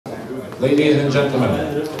Ladies and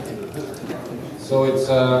gentlemen, so it's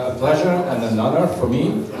a pleasure and an honor for me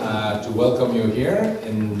to welcome you here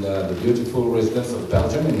in the beautiful residence of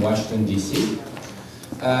Belgium in Washington, D.C.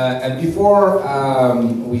 And before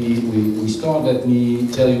we start, let me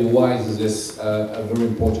tell you why this is a very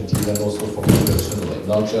important event also for me personally,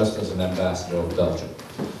 not just as an ambassador of Belgium.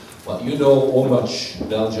 Well, you know how much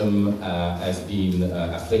Belgium has been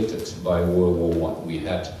afflicted by World War I. We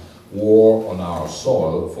had war on our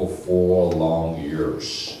soil for 4 long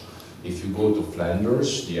years. If you go to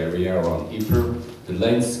Flanders, the area around Ieper, the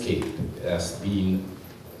landscape has been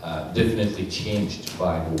definitely changed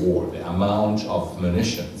by the war. The amount of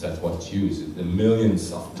munitions that was used, the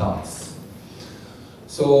millions of tons.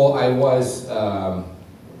 So I was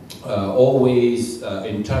always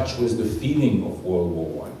in touch with the feeling of World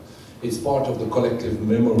War I. It's part of the collective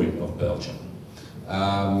memory of Belgium.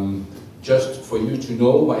 Just for you to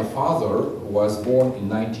know, my father was born in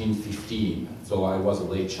 1915, so I was a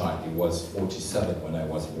late child. He was 47 when I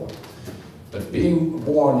was born. But being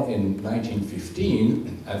born in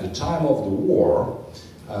 1915, at the time of the war,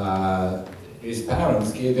 his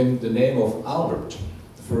parents gave him the name of Albert,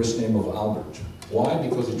 the first name of Albert. Why?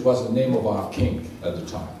 Because it was the name of our king at the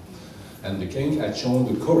time. And the king had shown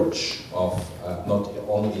the courage of, not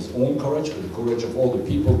only his own courage, but the courage of all the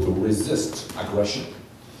people to resist aggression.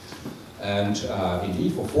 And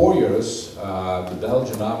indeed, for 4 years, the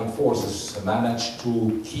Belgian armed forces managed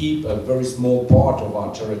to keep a very small part of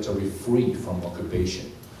our territory free from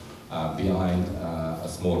occupation behind a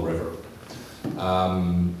small river.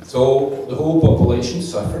 So the whole population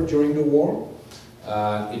suffered during the war.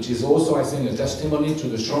 It is also, I think, a testimony to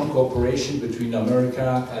the strong cooperation between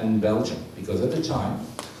America and Belgium, because at the time,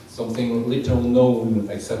 something little known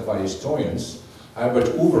except by historians, Herbert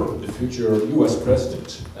Hoover, the future US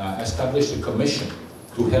president, established a commission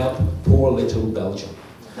to help poor little Belgium.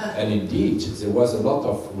 And indeed, there was a lot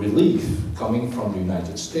of relief coming from the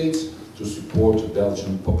United States to support the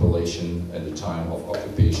Belgian population at the time of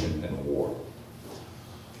occupation and war.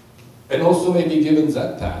 And also maybe given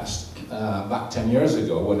that past, back 10 years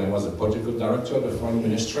ago, when I was a political director of the Foreign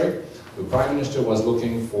Ministry, the Prime Minister was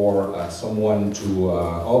looking for someone to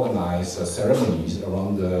organize ceremonies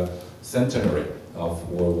around the centenary of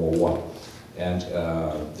World War I. And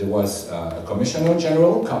there was a Commissioner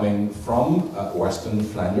General coming from Western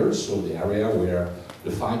Flanders, so the area where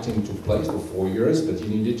the fighting took place for 4 years, but he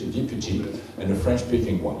needed a deputy and a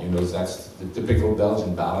French-speaking one. You know, that's the typical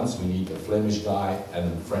Belgian balance. We need a Flemish guy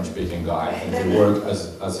and a French-speaking guy, and they work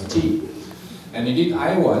as a team. And indeed,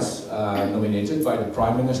 I was nominated by the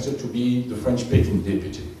Prime Minister to be the French-speaking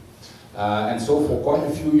deputy. And so for quite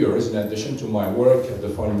a few years, in addition to my work at the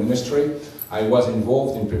Foreign Ministry, I was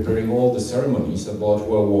involved in preparing all the ceremonies about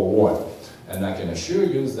World War I. And I can assure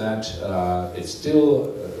you that it's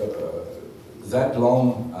still that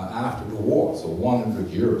long after the war, so 100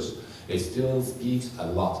 years, it still speaks a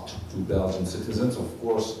lot to Belgian citizens. Of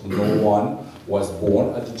course, no one was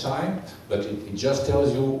born at the time, but it just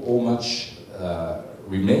tells you how much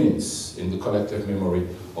remains in the collective memory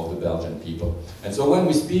of the Belgian people. And so when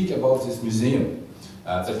we speak about this museum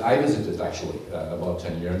that I visited actually about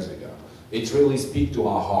 10 years ago, it really speaks to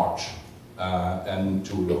our heart and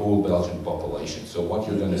to the whole Belgian population. So what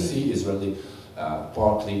you're going to see is really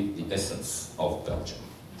partly the essence of Belgium.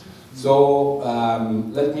 So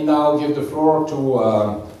let me now give the floor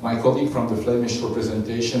to my colleague from the Flemish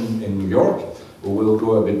representation in New York, who will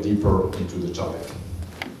go a bit deeper into the topic.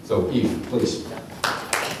 So Yves, please.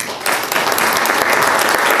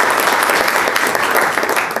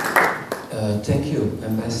 Thank you,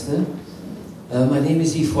 Ambassador. My name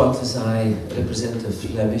is Yves Wantens. I represent the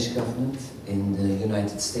Flemish government in the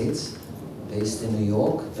United States, based in New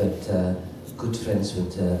York, but good friends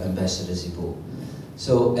with Ambassador Régibeau.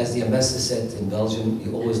 So, as the ambassador said, in Belgium,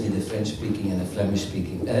 you always need a French-speaking and a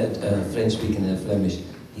Flemish-speaking, French-speaking and a Flemish.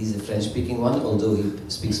 He's the French-speaking one, although he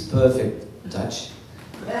speaks perfect Dutch,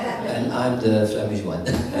 and I'm the Flemish one,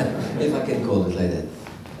 if I can call it like that.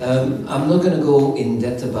 I'm not going to go in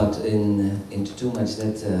depth into too much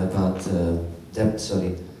depth about the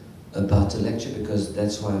lecture, because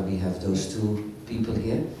that's why we have those two people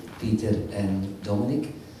here, Pieter and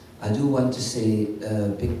Dominiek. I do want to say a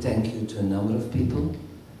big thank you to a number of people.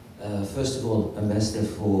 First of all, Ambassador,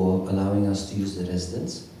 for allowing us to use the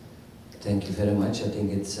residence. Thank you very much. I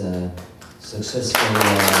think it's a successful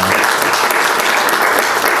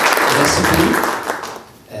recipe.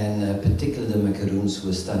 And particularly the macaroons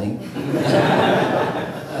were stunning.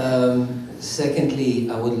 Secondly,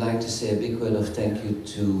 I would like to say a big word of thank you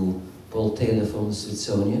to Paul Taylor from the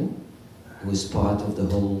Smithsonian, who is part of the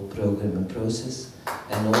whole program and process,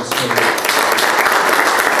 and also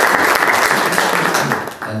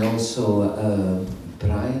and also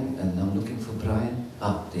Brian, and I'm looking for Brian.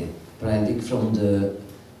 There. Brian Dick from the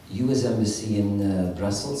US Embassy in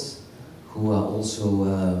Brussels, who are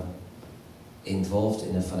also involved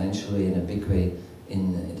in a financial way, in a big way,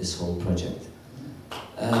 in this whole project.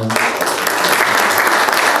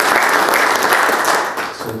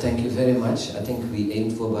 So thank you very much. I think we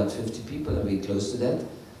aimed for about 50 people and we're close to that.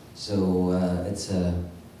 So it's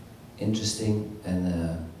interesting and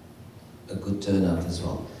a good turnout as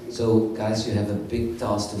well. So guys, you have a big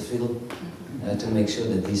task to fill to make sure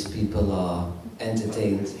that these people are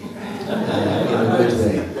entertained in a good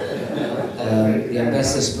way. The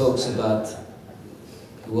ambassador spoke about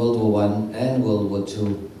World War I and World War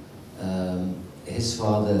II. His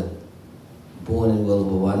father, born in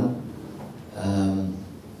World War I.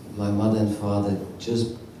 My mother and father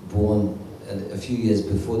just born a few years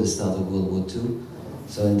before the start of World War II.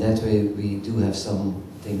 So in that way, we do have some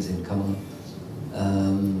things in common.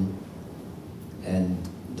 And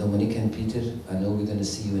Dominiek and Pieter, I know we're going to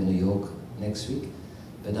see you in New York next week,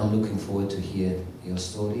 but I'm looking forward to hear your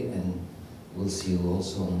story, and we'll see you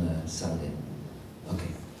also on Sunday. Okay,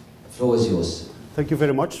 the floor is yours. Thank you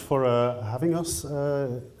very much for having us,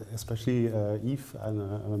 especially Yves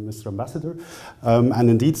and Mr. Ambassador. And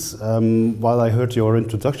indeed, while I heard your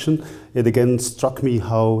introduction, it again struck me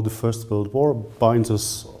how the First World War binds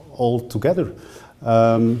us all together.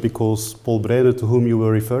 Because Paul Breiner, to whom you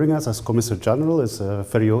were referring as Commissar General, is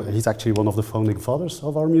he's actually one of the founding fathers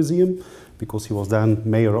of our museum, because he was then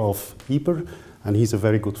mayor of Ieper, and he's a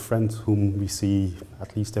very good friend whom we see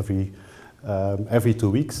at least every 2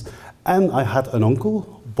 weeks. And I had an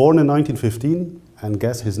uncle, born in 1915, and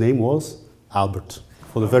guess his name was Albert,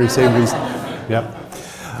 for the very same reason. Yeah.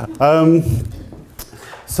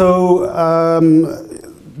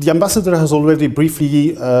 The ambassador has already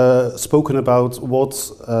briefly spoken about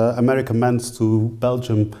what America meant to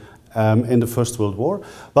Belgium in the First World War.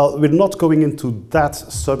 Well, we're not going into that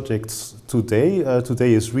subject today.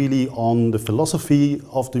 Today is really on the philosophy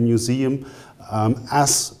of the museum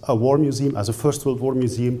as a war museum, as a First World War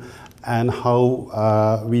museum, and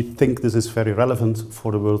how we think this is very relevant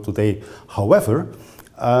for the world today. However,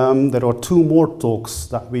 there are 2 more talks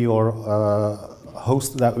that we are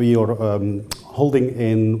holding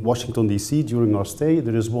in Washington, D.C. during our stay.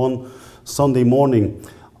 There is one Sunday morning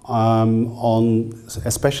on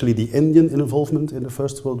especially the Indian involvement in the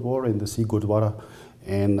First World War in the Sea Gurdwara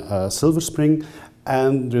in Silver Spring.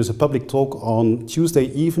 And there's a public talk on Tuesday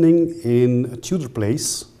evening in Tudor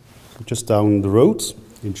Place, just down the road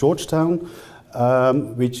in Georgetown,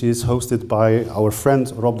 which is hosted by our friend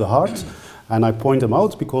Rob de Hart. And I point him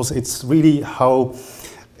out because it's really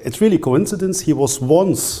coincidence. He was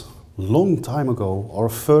once, long time ago, our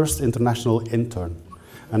first international intern.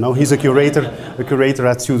 And now he's a curator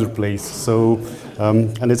at Tudor Place. So,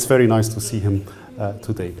 and it's very nice to see him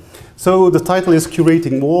today. So the title is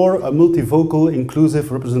Curating War, a multivocal,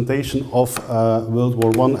 inclusive representation of World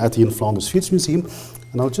War I at the In Flanders Fields Museum.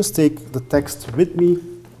 And I'll just take the text with me.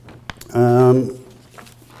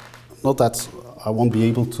 Not that I won't be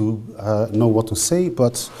able to know what to say,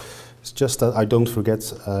 but it's just that I don't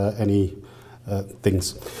forget any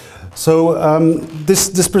things. So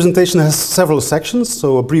this presentation has several sections.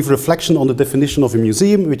 So a brief reflection on the definition of a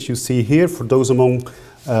museum, which you see here for those among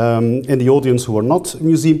in the audience who are not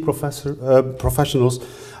museum professionals.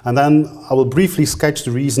 And then I will briefly sketch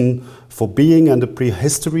the reason for being and the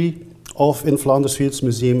prehistory of In Flanders Fields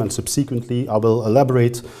Museum, and subsequently I will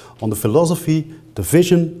elaborate on the philosophy, the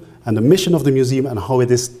vision, and the mission of the museum, and how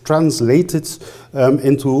it is translated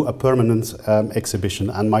into a permanent exhibition.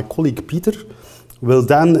 And my colleague Pieter will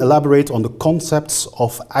then elaborate on the concepts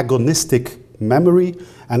of agonistic memory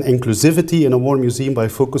and inclusivity in a war museum by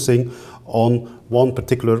focusing on one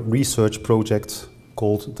particular research project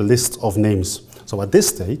called the List of Names. So at this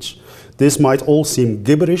stage, this might all seem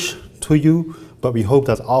gibberish to you, but we hope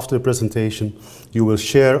that after the presentation you will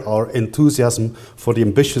share our enthusiasm for the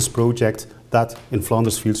ambitious project that In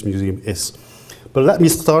Flanders Fields Museum is. But let me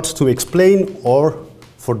start to explain, or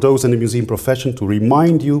for those in the museum profession, to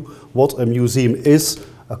remind you what a museum is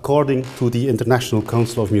according to the International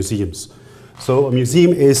Council of Museums. So a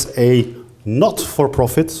museum is a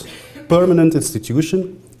not-for-profit, permanent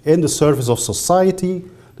institution in the service of society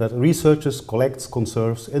that researches, collects,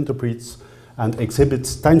 conserves, interprets, and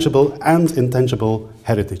exhibits tangible and intangible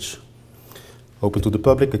heritage. Open to the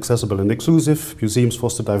public, accessible and inclusive, museums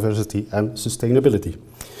foster diversity and sustainability.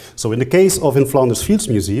 So in the case of In Flanders Fields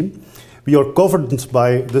Museum, we are governed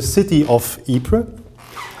by the city of Ieper,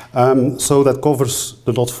 so that covers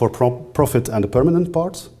the not-for-profit and the permanent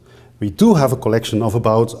part. We do have a collection of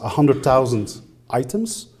about 100,000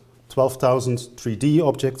 items, 12,000 3D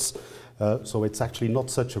objects, so it's actually not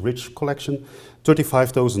such a rich collection,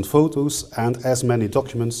 35,000 photos and as many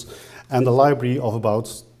documents, and a library of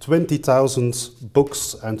about 20,000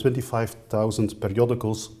 books and 25,000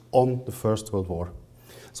 periodicals on the First World War.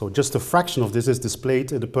 So just a fraction of this is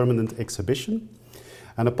displayed in the permanent exhibition.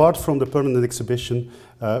 And apart from the permanent exhibition,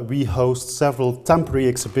 we host several temporary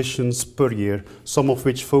exhibitions per year, some of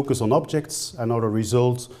which focus on objects and are a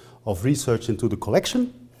result of research into the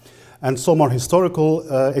collection. And some are historical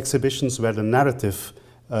exhibitions where the narrative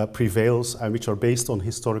prevails and which are based on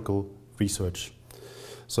historical research.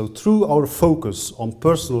 So through our focus on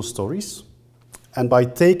personal stories, and by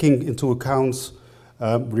taking into account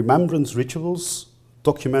remembrance rituals,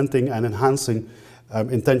 documenting and enhancing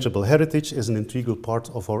intangible heritage is an integral part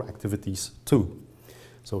of our activities too.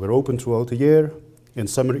 So we're open throughout the year, in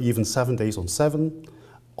summer even 7 days on 7.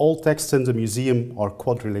 All texts in the museum are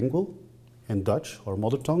quadrilingual, in Dutch or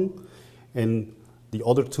mother tongue, in the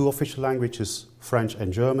other 2 official languages, French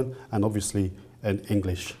and German, and obviously in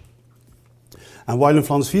English. And while in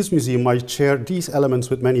Flanders Fields Museum might share these elements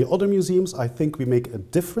with many other museums, I think we make a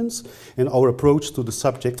difference in our approach to the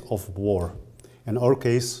subject of war. In our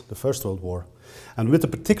case, the First World War. And with the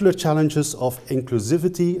particular challenges of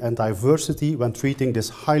inclusivity and diversity when treating this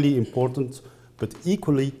highly important but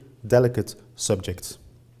equally delicate subject.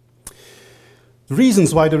 The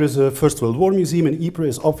reasons why there is a First World War museum in Ieper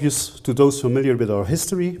is obvious to those familiar with our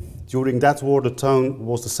history. During that war, the town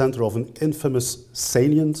was the center of an infamous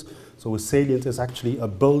salient. So a salient is actually a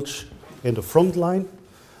bulge in the front line.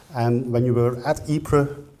 And when you were at Ypres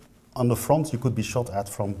on the front, you could be shot at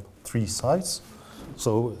from 3 sides.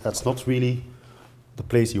 So that's not really the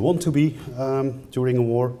place you want to be during a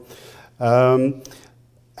war.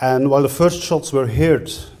 And while the first shots were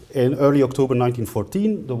heard in early October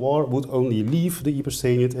 1914, the war would only leave the Ypres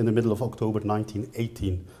salient in the middle of October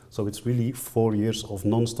 1918. So it's really 4 years of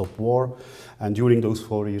non-stop war. And during those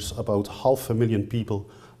 4 years, about 500,000 people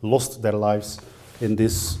lost their lives in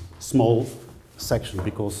this small section,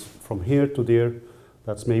 because from here to there,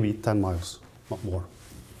 that's maybe 10 miles, not more.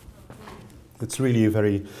 It's really a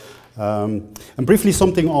very... and briefly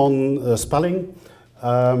something on spelling.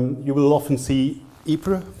 You will often see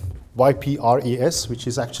Ypres, Y-P-R-E-S, which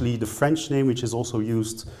is actually the French name, which is also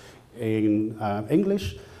used in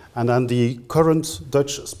English. And then the current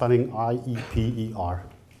Dutch spelling, I-E-P-E-R.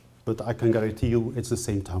 But I can guarantee you it's the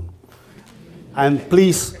same town. And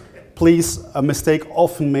please, a mistake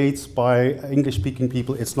often made by English-speaking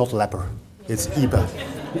people, it's not Ieper, it's Ieper.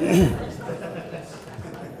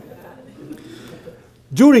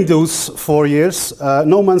 During those 4 years,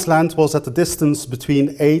 no man's land was at a distance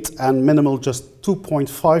between 8 and minimal just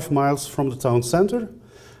 2.5 miles from the town center.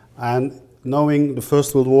 And knowing the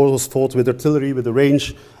First World War was fought with artillery with a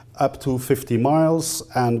range up to 50 miles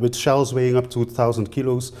and with shells weighing up to 1,000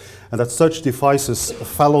 kilos, and that such devices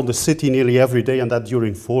fell on the city nearly every day, and that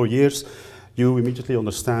during 4 years, you immediately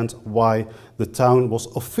understand why the town was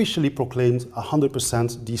officially proclaimed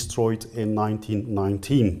 100% destroyed in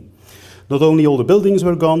 1919. Not only all the buildings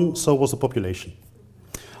were gone, so was the population.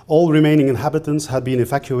 All remaining inhabitants had been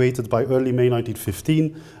evacuated by early May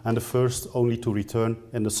 1915, and the first only to return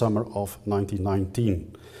in the summer of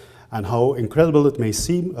 1919. And how incredible it may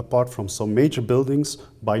seem, apart from some major buildings,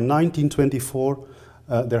 by 1924,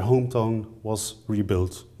 their hometown was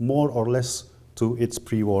rebuilt, more or less to its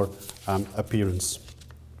pre-war appearance.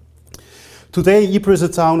 Today, Ieper is a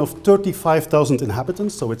town of 35,000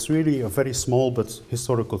 inhabitants, so it's really a very small but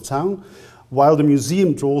historical town, while the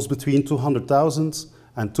museum draws between 200,000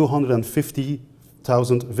 and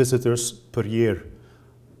 250,000 visitors per year,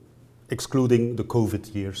 excluding the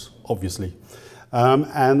COVID years, obviously.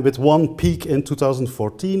 And with one peak in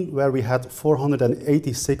 2014, where we had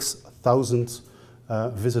 486,000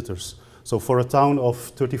 visitors. So for a town of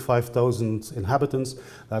 35,000 inhabitants,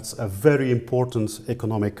 that's a very important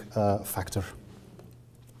economic factor.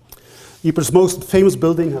 Yper's most famous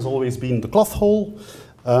building has always been the Cloth Hall.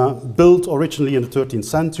 Built originally in the 13th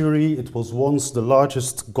century, it was once the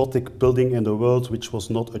largest Gothic building in the world, which was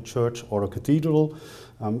not a church or a cathedral.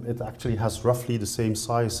 It actually has roughly the same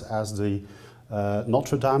size as the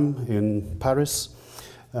Notre Dame in Paris.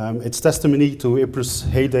 It's testimony to Yper's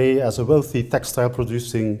heyday as a wealthy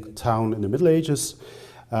textile-producing town in the Middle Ages,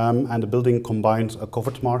 and the building combined a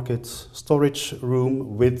covered market, storage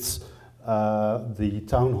room with the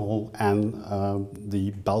town hall and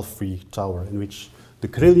the belfry tower, in which the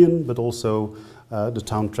carillon, but also the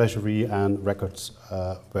town treasury and records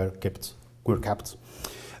were kept.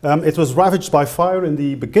 It was ravaged by fire in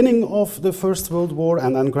the beginning of the First World War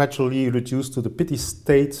and then gradually reduced to the petty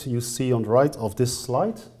state you see on the right of this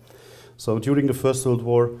slide. So during the First World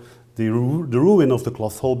War, the ruin of the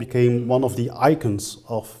cloth hall became one of the icons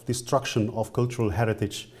of destruction of cultural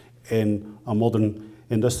heritage in a modern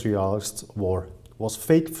industrialized war. It was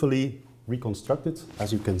faithfully reconstructed,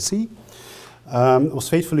 as you can see. It was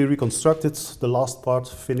faithfully reconstructed. The last part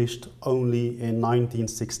finished only in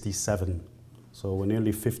 1967. So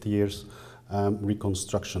nearly 50 years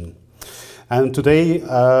reconstruction. And today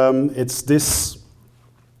it's this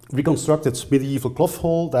reconstructed medieval cloth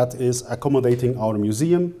hall that is accommodating our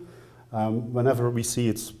museum. Whenever we see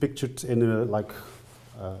it pictured in like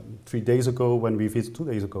 2 days ago when we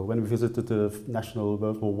visited the National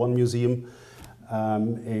World War I Museum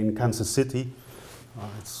in Kansas City,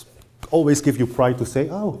 it's always give you pride to say,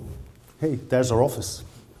 oh, hey, there's our office.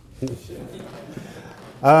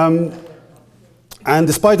 And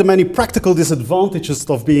despite the many practical disadvantages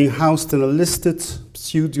of being housed in a listed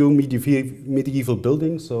pseudo-medieval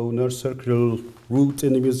building, so no circular route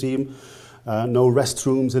in the museum, no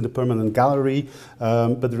restrooms in the permanent gallery,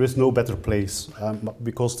 but there is no better place,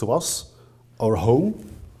 because to us, our home,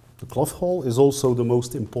 the cloth hall, is also the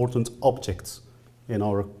most important object in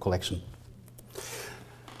our collection.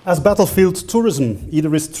 As battlefield tourism, either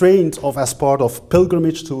restrained of as part of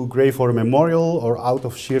pilgrimage to grave or memorial, or out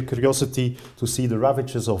of sheer curiosity to see the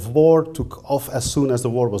ravages of war, took off as soon as the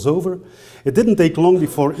war was over, it didn't take long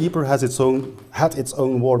before Ieper had its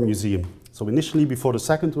own war museum. So initially, before the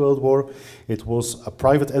Second World War, it was a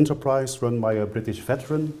private enterprise run by a British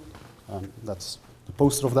veteran. That's the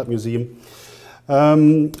poster of that museum.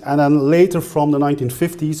 And then later, from the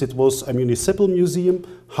 1950s, it was a municipal museum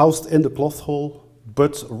housed in the cloth hall,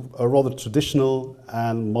 but a rather traditional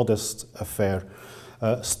and modest affair.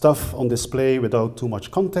 Stuff on display without too much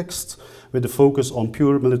context, with a focus on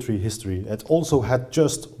pure military history. It also had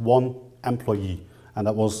just one employee, and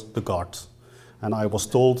that was the guard. And I was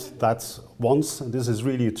told that once, and this is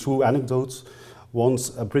really a true anecdote,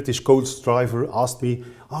 once a British coach driver asked me,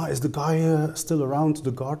 is the guy still around,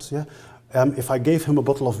 the guard? Yeah. If I gave him a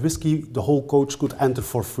bottle of whiskey, the whole coach could enter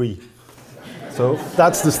for free. So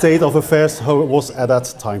that's the state of affairs, how it was at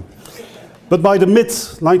that time. But by the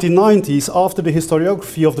mid-1990s, after the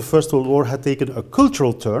historiography of the First World War had taken a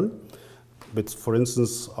cultural turn, with, for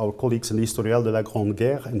instance, our colleagues in the Historial de la Grande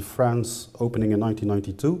Guerre in France opening in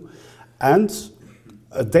 1992, and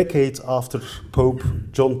a decade after Pope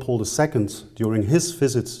John Paul II, during his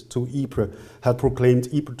visit to Ypres, had proclaimed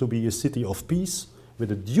Ypres to be a city of peace,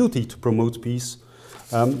 with a duty to promote peace,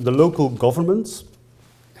 the local government,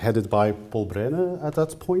 headed by Paul Brenne at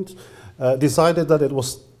that point, decided that it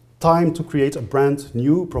was time to create a brand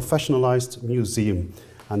new professionalized museum.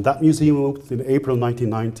 And that museum opened in April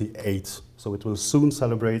 1998. So it will soon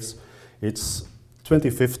celebrate its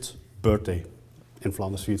 25th birthday in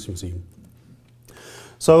Flanders Fields Museum.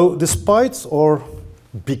 So despite or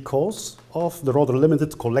because of the rather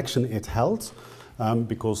limited collection it held,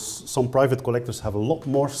 because some private collectors have a lot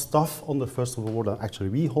more stuff on the First World War than actually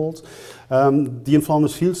we hold. The In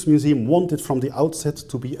Flanders Fields Museum wanted from the outset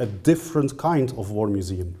to be a different kind of war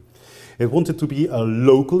museum. It wanted to be a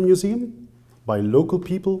local museum by local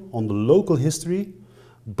people on the local history,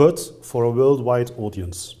 but for a worldwide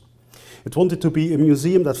audience. It wanted to be a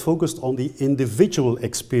museum that focused on the individual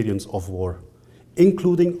experience of war,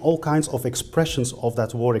 including all kinds of expressions of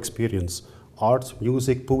that war experience. Art,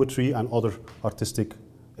 music, poetry, and other artistic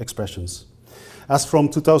expressions. As from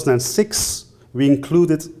 2006, we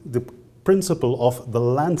included the principle of the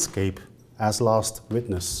landscape as last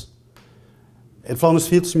witness. In Flanders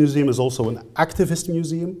Fields Museum is also an activist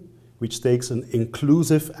museum, which takes an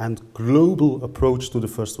inclusive and global approach to the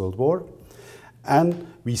First World War. And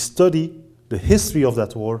we study the history of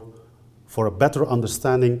that war for a better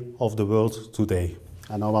understanding of the world today.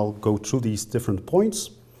 And now I'll go through these different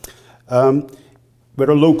points. We're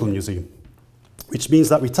a local museum, which means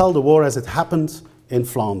that we tell the war as it happened in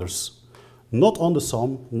Flanders, not on the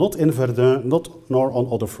Somme, not in Verdun, nor on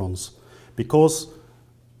other fronts, because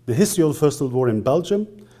the history of the First World War in Belgium,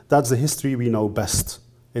 that's the history we know best.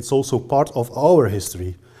 It's also part of our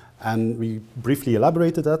history, and we briefly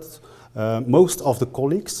elaborated that. Most of the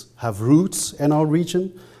colleagues have roots in our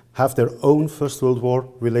region, have their own First World War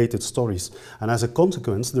related stories, and as a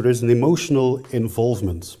consequence, there is an emotional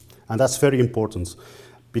involvement. And that's very important,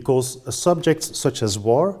 because a subject such as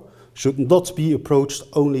war should not be approached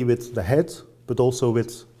only with the head, but also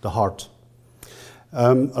with the heart.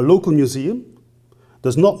 A local museum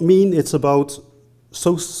does not mean it's about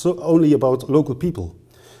only about local people.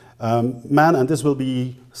 And this will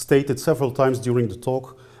be stated several times during the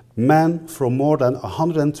talk, men from more than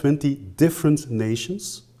 120 different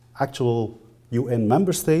nations, actual UN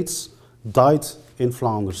member states, died in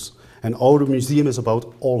Flanders. And our museum is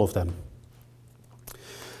about all of them.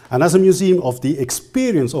 And as a museum of the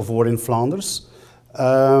experience of war in Flanders,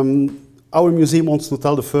 our museum wants to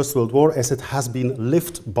tell the First World War as it has been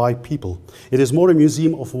lived by people. It is more a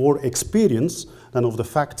museum of war experience than of the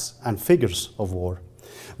facts and figures of war.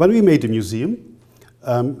 When we made the museum,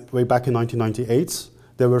 way back in 1998,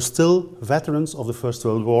 there were still veterans of the First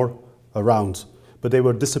World War around, but they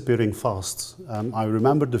were disappearing fast. I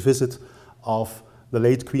remember the visit of the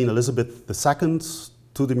late Queen Elizabeth II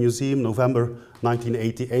to the museum, November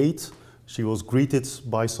 1988. She was greeted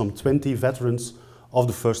by some 20 veterans of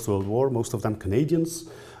the First World War, most of them Canadians.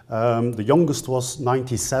 The youngest was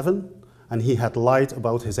 97, and he had lied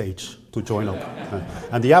about his age to join up.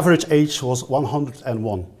 And the average age was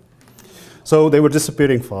 101. So they were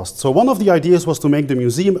disappearing fast. So one of the ideas was to make the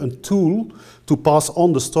museum a tool to pass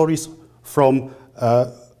on the stories from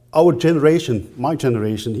our generation, my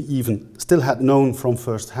generation even, still had known from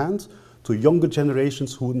first hand, to younger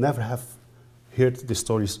generations who would never have heard the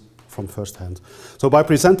stories from first hand. So by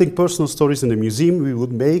presenting personal stories in the museum, we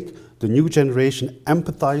would make the new generation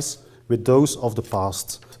empathize with those of the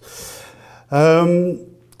past.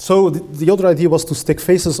 So the other idea was to stick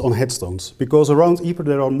faces on headstones, because around Ieper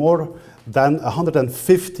there are more than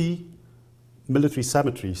 150 military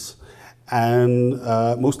cemeteries, and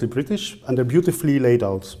mostly British, and they're beautifully laid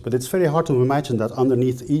out. But it's very hard to imagine that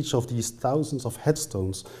underneath each of these thousands of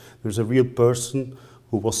headstones, there's a real person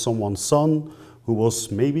who was someone's son, who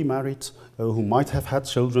was maybe married, who might have had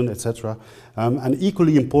children, etc. And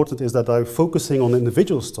equally important is that by focusing on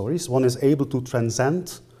individual stories, one is able to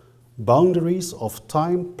transcend boundaries of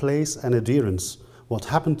time, place, and adherence. What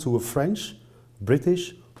happened to a French,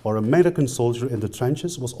 British, or American soldier in the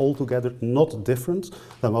trenches was altogether not different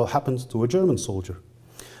than what happened to a German soldier.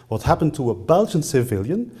 What happened to a Belgian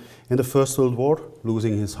civilian in the First World War,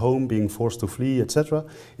 losing his home, being forced to flee, etc.,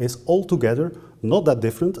 is altogether not that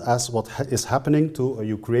different as what is happening to a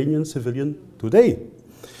Ukrainian civilian today.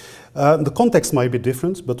 The context might be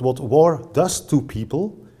different, but what war does to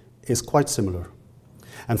people is quite similar.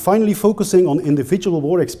 And finally, focusing on individual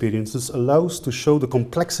war experiences allows to show the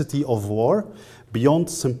complexity of war beyond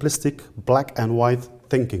simplistic black and white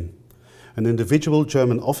thinking. An individual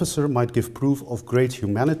German officer might give proof of great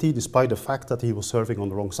humanity despite the fact that he was serving on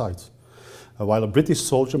the wrong side, while a British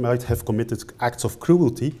soldier might have committed acts of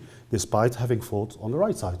cruelty despite having fought on the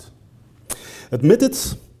right side. Admitted,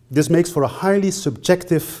 this makes for a highly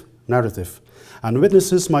subjective narrative, and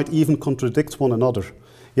witnesses might even contradict one another.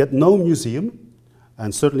 Yet no museum,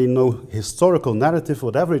 and certainly no historical narrative,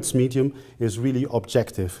 whatever its medium, is really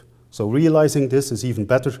objective. So realizing this is even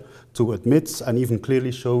better to admit, and even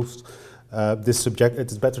clearly shows it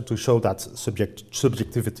is better to show that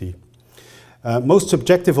subjectivity. Most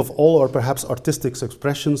subjective of all are perhaps artistic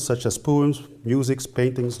expressions such as poems, music,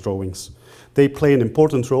 paintings, drawings. They play an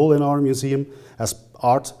important role in our museum, as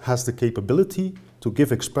art has the capability to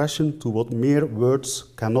give expression to what mere words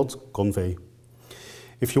cannot convey.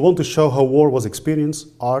 If you want to show how war was experienced,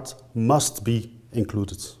 art must be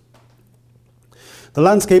included. The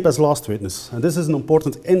landscape as last witness, and this is an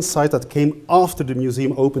important insight that came after the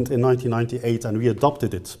museum opened in 1998, and we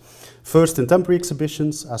adopted it. First in temporary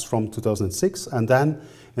exhibitions, as from 2006, and then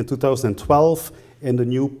in 2012 in the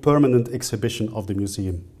new permanent exhibition of the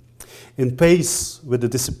museum. In pace with the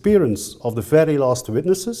disappearance of the very last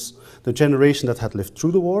witnesses, the generation that had lived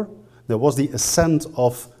through the war, there was the ascent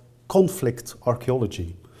of conflict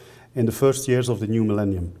archaeology in the first years of the new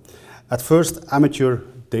millennium. At first, amateur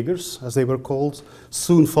diggers, as they were called,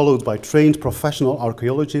 soon followed by trained professional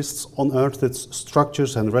archaeologists, unearthed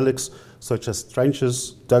structures and relics such as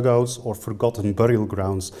trenches, dugouts, or forgotten burial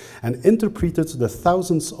grounds, and interpreted the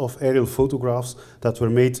thousands of aerial photographs that were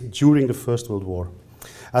made during the First World War.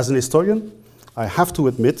 As an historian, I have to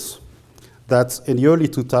admit that in the early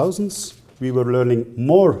 2000s, we were learning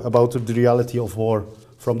more about the reality of war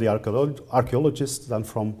from the archaeologists than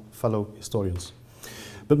from fellow historians.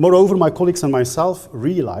 But moreover, my colleagues and myself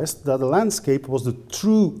realized that the landscape was the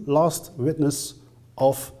true last witness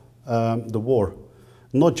of the war.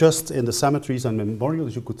 Not just in the cemeteries and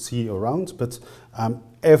memorials you could see around, but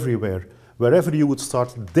everywhere. Wherever you would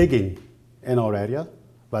start digging in our area,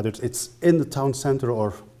 whether it's in the town center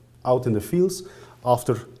or out in the fields,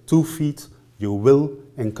 after 2 feet you will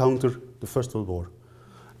encounter the First World War.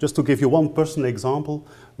 Just to give you one personal example,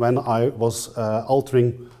 when I was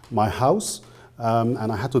altering my house,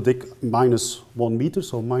 and I had to dig -1 meter,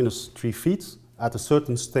 so -3 feet. At a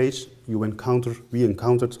certain stage, we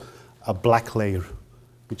encountered a black layer,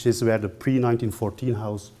 which is where the pre-1914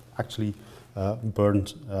 house actually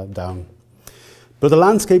burned down. But the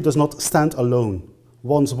landscape does not stand alone.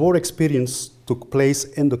 One's war experience took place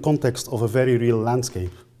in the context of a very real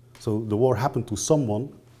landscape. So the war happened to someone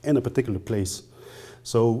in a particular place.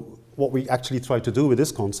 So what we actually try to do with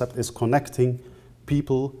this concept is connecting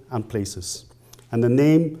people and places. And the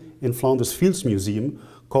name In Flanders Fields Museum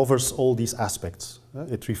covers all these aspects.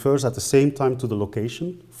 It refers at the same time to the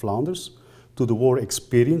location, Flanders, to the war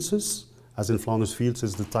experiences, as In Flanders Fields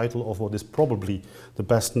is the title of what is probably the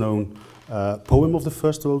best known poem of the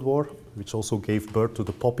First World War, which also gave birth to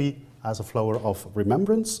the poppy as a flower of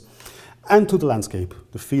remembrance, and to the landscape,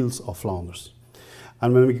 the fields of Flanders.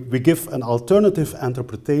 And when we give an alternative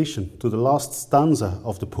interpretation to the last stanza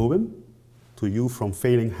of the poem, to you from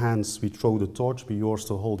failing hands we throw the torch, be yours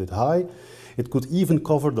to hold it high, it could even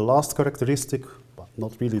cover the last characteristic, well,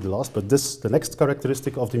 not really the last, but the next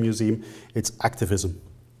characteristic of the museum, it's activism.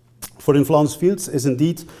 For In Flanders Fields is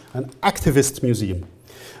indeed an activist museum.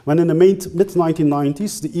 When in the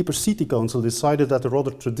mid-1990s, the Ieper City Council decided that the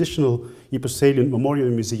rather traditional Ieper Salient Memorial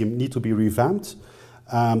Museum need to be revamped,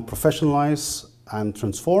 professionalize and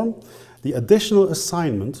transform, the additional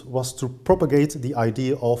assignment was to propagate the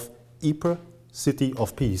idea of Ieper City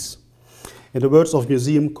of Peace. In the words of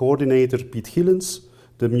museum coordinator Piet Gillens,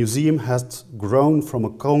 the museum has grown from a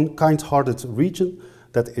kind-hearted region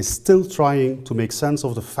that is still trying to make sense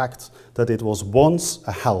of the fact that it was once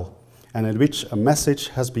a hell, and in which a message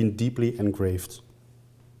has been deeply engraved.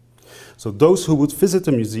 So those who would visit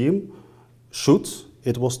the museum should,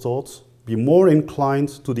 it was thought, be more inclined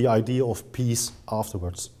to the idea of peace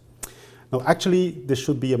afterwards. Now actually, this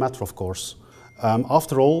should be a matter of course.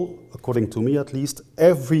 After all, according to me at least,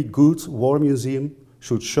 every good war museum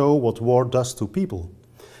should show what war does to people.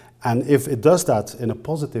 And if it does that in a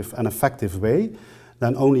positive and effective way,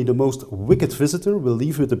 then only the most wicked visitor will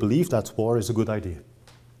leave with the belief that war is a good idea.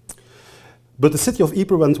 But the city of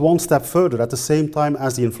Ieper went one step further. At the same time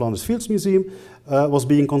as the In Flanders Fields Museum was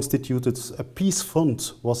being constituted, a peace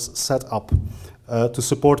fund was set up to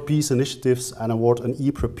support peace initiatives and award an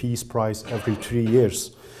Ieper Peace Prize every 3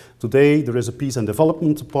 years. Today there is a Peace and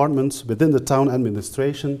Development Department within the town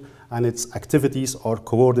administration, and its activities are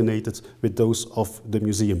coordinated with those of the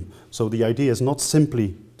museum. So the idea is not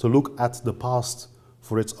simply to look at the past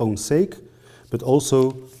for its own sake, but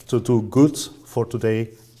also to do good for today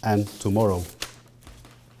and tomorrow.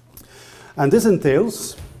 And this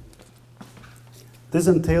entails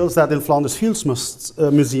that In Flanders Fields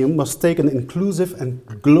Museum must take an inclusive and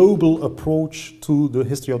global approach to the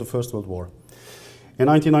history of the First World War. In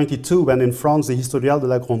 1992, when in France the Historial de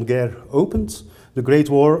la Grande Guerre opened, the Great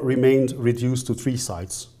War remained reduced to 3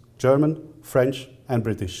 sites: German, French and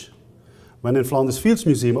British. When In Flanders Fields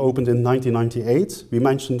Museum opened in 1998, we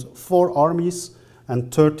mentioned 4 armies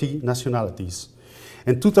and 30 nationalities.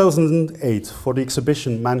 In 2008, for the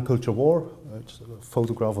exhibition Man, Culture, War, a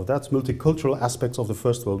photograph of that, multicultural aspects of the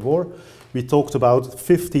First World War, we talked about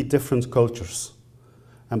 50 different cultures.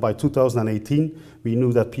 And by 2018, we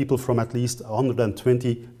knew that people from at least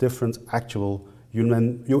 120 different actual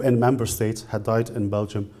UN member states had died in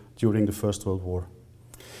Belgium during the First World War.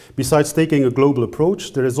 Besides taking a global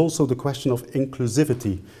approach, there is also the question of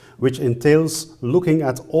inclusivity, which entails looking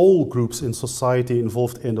at all groups in society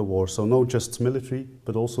involved in the war, so not just military,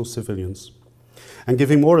 but also civilians. And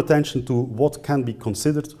giving more attention to what can be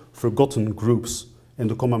considered forgotten groups in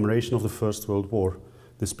the commemoration of the First World War.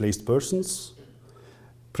 Displaced persons,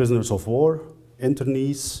 prisoners of war,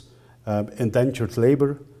 internees, indentured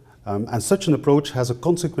labor. And such an approach has a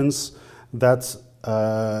consequence that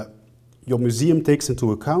your museum takes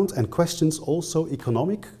into account and questions also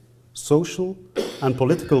economic, social and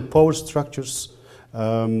political power structures,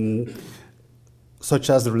 such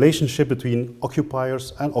as the relationship between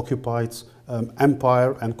occupiers and occupied,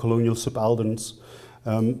 empire and colonial subalterns.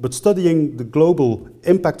 But studying the global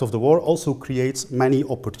impact of the war also creates many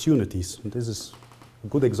opportunities. And this is a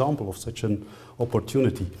good example of such an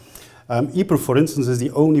opportunity. Ieper, for instance, is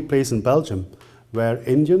the only place in Belgium where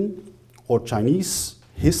Indian or Chinese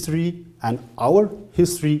history and our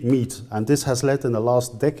history meet, and this has led in the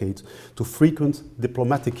last decade to frequent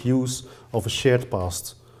diplomatic use of a shared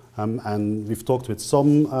past. And we've talked with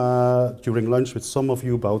some, during lunch with some of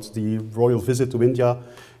you about the royal visit to India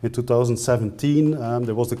in 2017.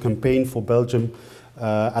 There was a campaign for Belgium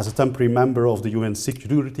as a temporary member of the UN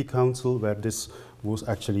Security Council, where this was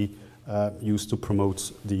actually used to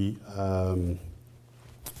promote the,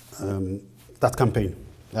 that campaign.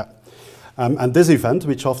 Yeah. And this event,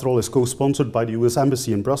 which after all is co-sponsored by the US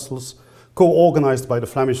Embassy in Brussels, co-organized by the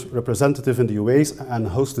Flemish representative in the US and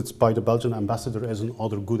hosted by the Belgian ambassador, is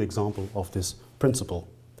another good example of this principle.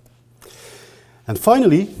 And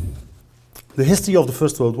finally, the history of the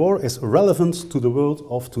First World War is relevant to the world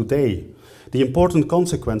of today. The important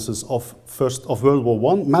consequences of World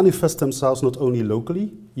War I manifest themselves not only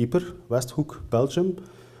locally, Ieper, Westhoek, Belgium,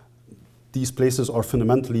 these places are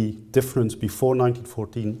fundamentally different before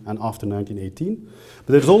 1914 and after 1918.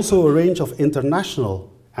 But there's also a range of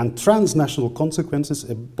international and transnational consequences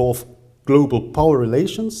in both global power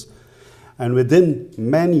relations and within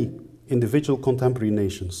many individual contemporary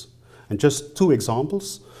nations. And just two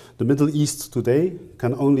examples. The Middle East today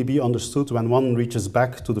can only be understood when one reaches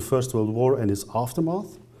back to the First World War and its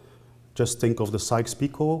aftermath. Just think of the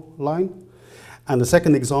Sykes-Picot line. And the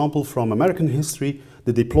second example from American history,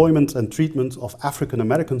 the deployment and treatment of African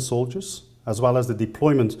American soldiers, as well as the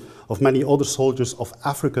deployment of many other soldiers of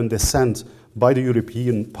African descent by the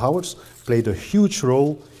European powers, played a huge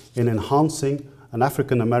role in enhancing an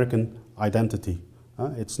African American identity.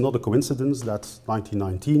 It's not a coincidence that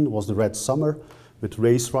 1919 was the Red Summer, with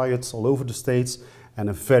race riots all over the States and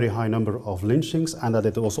a very high number of lynchings, and that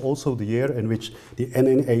it was also the year in which the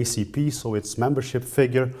NAACP, so its membership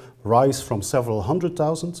figure, rise from several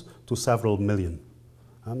 100,000 to several million.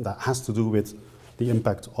 That has to do with the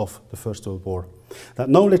impact of the First World War. That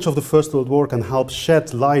knowledge of the First World War can help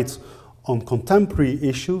shed light on contemporary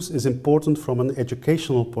issues is important from an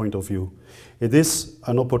educational point of view. It is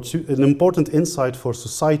an important insight for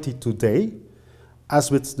society today.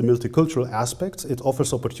 As with the multicultural aspects, it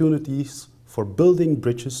offers opportunities for building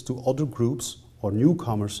bridges to other groups or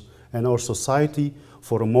newcomers in our society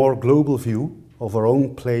for a more global view of our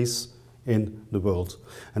own place in the world.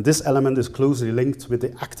 And this element is closely linked with the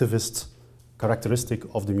activist characteristic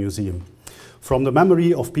of the museum. From the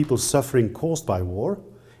memory of people suffering caused by war,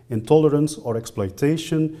 intolerance or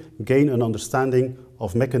exploitation, gain an understanding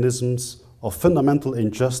of mechanisms of fundamental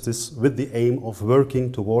injustice with the aim of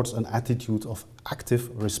working towards an attitude of active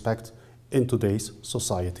respect in today's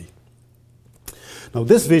society. Now,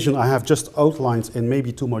 this vision I have just outlined in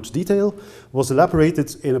maybe too much detail was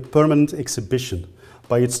elaborated in a permanent exhibition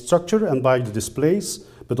by its structure and by the displays,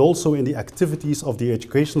 but also in the activities of the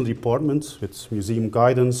educational department with museum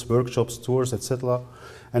guidance, workshops, tours, etc.,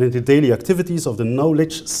 and in the daily activities of the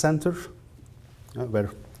Knowledge Center, where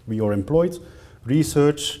we are employed,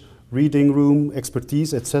 research, reading room,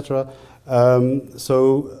 expertise, etc.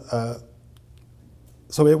 So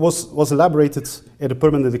it was elaborated in a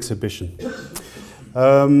permanent exhibition.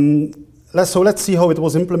 Let's see how it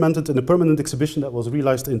was implemented in a permanent exhibition that was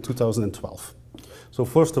realized in 2012. So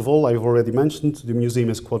first of all, I've already mentioned the museum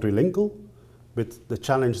is quadrilingual, with the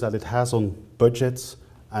challenge that it has on budgets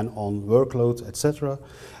and on workload, etc.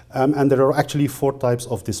 And there are actually 4 types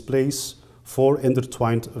of displays, 4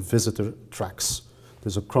 intertwined visitor tracks.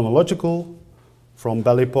 There's a chronological, from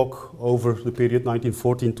Belle Époque over the period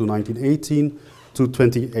 1914 to 1918 to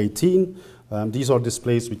 2018. These are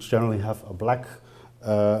displays which generally have a black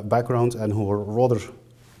background and who are rather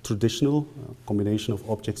traditional, combination of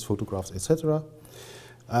objects, photographs, etc.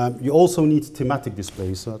 You also need thematic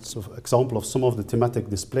displays. That's an example of some of the thematic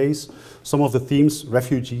displays. Some of the themes: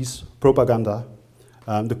 refugees, propaganda,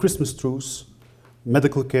 the Christmas truce,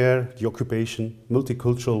 medical care, the occupation,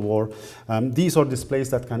 multicultural war. These are displays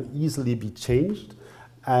that can easily be changed.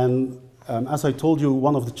 And as I told you,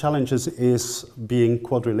 one of the challenges is being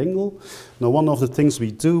quadrilingual. Now, one of the things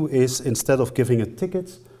we do is, instead of giving a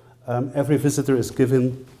ticket, every visitor is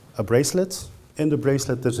given a bracelet. In the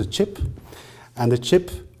bracelet there's a chip, and the chip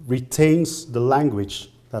retains the language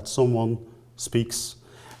that someone speaks.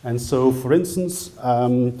 And so, for instance,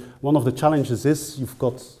 one of the challenges is you've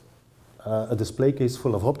got a display case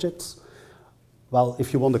full of objects. Well,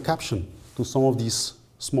 if you want a caption to some of these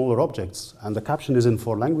smaller objects, and the caption is in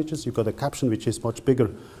 4 languages, you've got a caption which is much bigger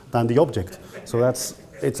than the object. So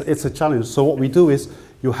it's a challenge. So what we do is,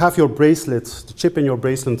 you have your bracelet, the chip in your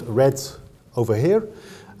bracelet read over here,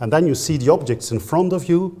 and then you see the objects in front of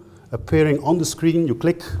you appearing on the screen. You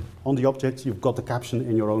click on the object, you've got the caption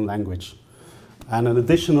in your own language. And an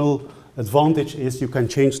additional advantage is you can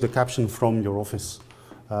change the caption from your office.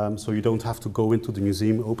 So you don't have to go into the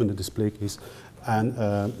museum, open the display case, and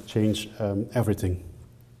change everything.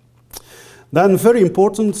 Then, very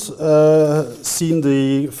important, seeing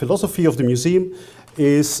the philosophy of the museum,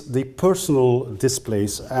 is the personal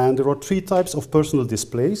displays. And there are 3 types of personal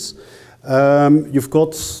displays. You've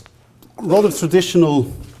got rather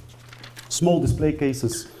traditional small display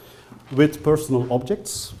cases with personal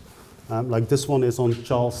objects. Like this one is on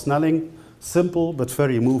Charles Snelling. Simple but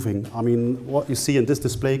very moving. I mean, what you see in this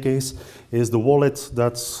display case is the wallet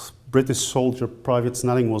that British soldier Private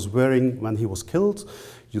Snelling was wearing when he was killed.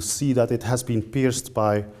 You see that it has been pierced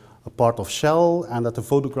by a part of shell, and that the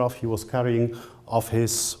photograph he was carrying of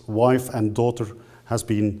his wife and daughter has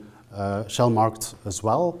been shell marked as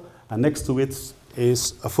well. And next to it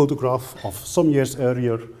is a photograph of some years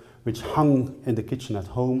earlier which hung in the kitchen at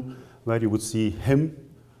home, where you would see him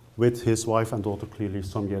with his wife and daughter, clearly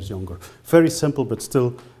some years younger. Very simple, but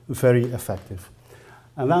still very effective.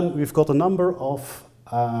 And then we've got a number of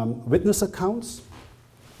witness accounts.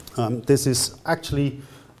 This is actually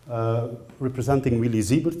representing Willy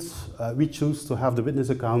Siebert. We choose to have the witness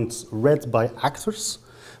accounts read by actors.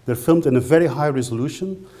 They're filmed in a very high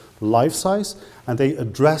resolution, life size, and they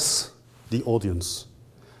address the audience.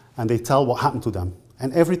 And they tell what happened to them.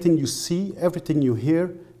 And everything you see, everything you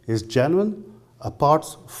hear is genuine,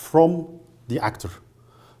 apart from the actor.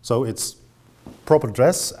 So it's proper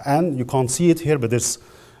dress, and you can't see it here, but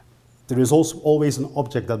there is also always an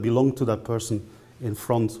object that belonged to that person in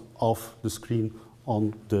front of the screen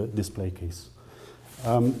on the display case.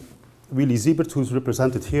 Willy Siebert, who's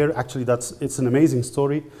represented here, actually it's an amazing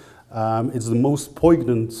story. It's the most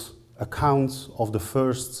poignant account of the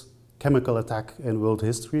first chemical attack in world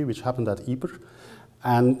history, which happened at Ieper.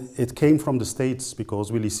 And it came from the States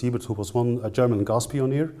because Willy Siebert, who was a German gas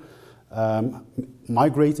pioneer,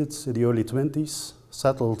 migrated in the early 20s,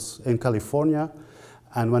 settled in California,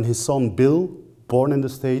 and when his son Bill, born in the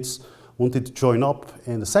States, wanted to join up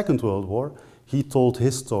in the Second World War, he told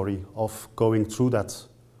his story of going through that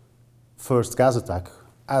first gas attack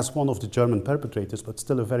as one of the German perpetrators, but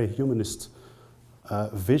still a very humanist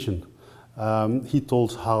vision. He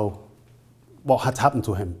told what had happened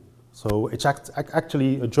to him. So it's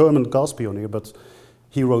actually a German gas pioneer, but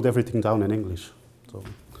he wrote everything down in English. So.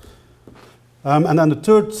 And then the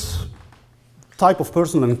third type of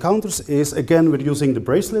personal encounters is, again, we're using the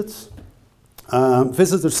bracelets.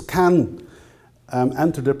 Visitors can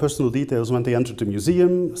enter their personal details when they enter the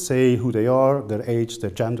museum, say who they are, their age,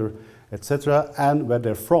 their gender, etc., and where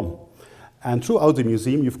they're from. And throughout the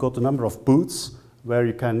museum, you've got a number of booths where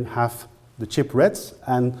you can have the chip read,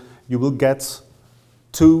 and you will get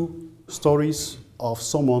 2 stories of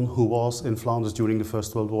someone who was in Flanders during the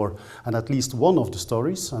First World War. And at least one of the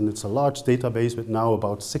stories, and it's a large database with now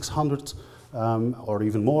about 600 or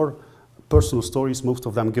even more personal stories, most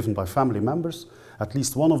of them given by family members. At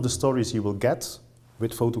least one of the stories you will get,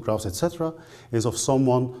 with photographs, etc., is of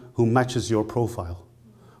someone who matches your profile.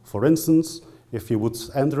 For instance, if you would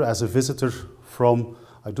enter as a visitor from,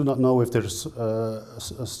 I do not know if there's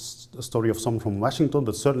a story of someone from Washington,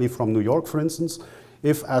 but certainly from New York, for instance.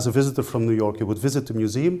 If, as a visitor from New York, you would visit the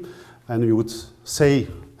museum and you would say,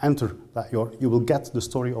 enter that you will get the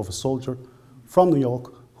story of a soldier from New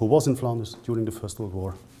York who was in Flanders during the First World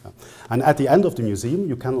War. Yeah. And at the end of the museum,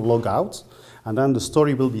 you can log out, and then the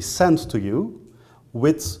story will be sent to you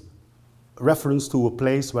with reference to a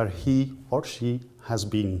place where he or she has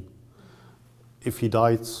been. If he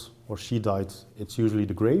died or she died, it's usually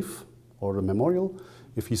the grave or a memorial.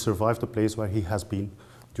 If he survived, the place where he has been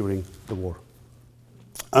during the war.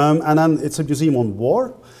 And then it's a museum on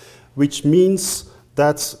war, which means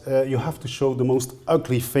that you have to show the most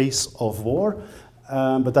ugly face of war.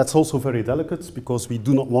 But that's also very delicate because we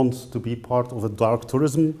do not want to be part of a dark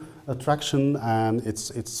tourism attraction, and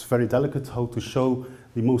it's very delicate how to show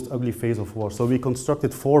the most ugly face of war. So we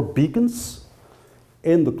constructed 4 beacons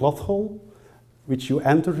in the cloth hall, which you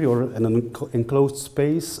enter, you're in an enclosed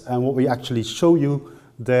space, and what we actually show you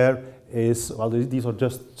there is, well, these are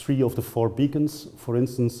just 3 of the 4 beacons. For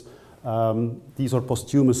instance, these are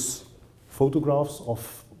posthumous photographs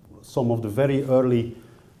of some of the very early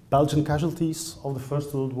Belgian casualties of the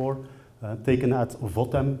First World War, taken at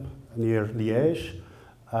Votem near Liège,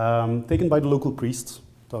 taken by the local priest.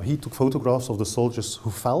 So he took photographs of the soldiers who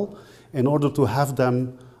fell in order to have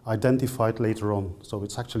them identified later on. So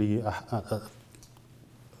it's actually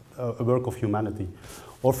a work of humanity.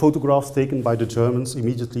 Or photographs taken by the Germans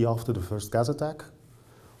immediately after the first gas attack,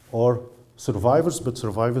 or survivors, but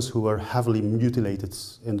survivors who were heavily mutilated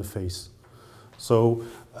in the face. So,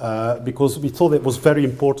 because we thought it was very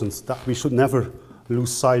important that we should never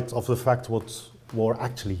lose sight of the fact what war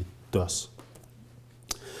actually does.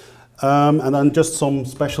 And then just some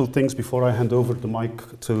special things before I hand over the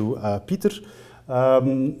mic to Pieter.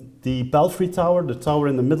 The Belfry Tower, the tower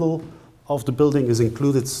in the middle of the building, is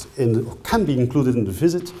included can be included in the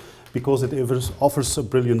visit because it offers a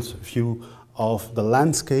brilliant view of the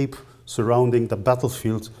landscape surrounding the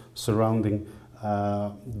battlefield, surrounding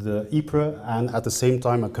the Ieper, and at the same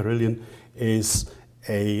time a carillon is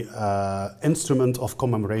a instrument of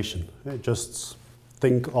commemoration. Just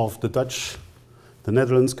think of the Dutch, the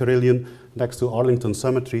Netherlands carillon next to Arlington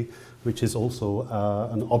Cemetery, which is also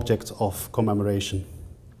an object of commemoration.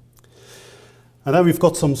 And then we've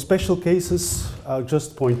got some special cases. I'll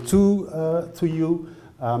just point to you.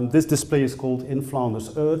 This display is called In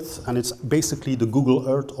Flanders Earth, and it's basically the Google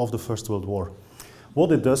Earth of the First World War.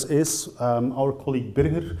 What it does is, our colleague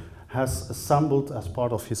Birger has assembled, as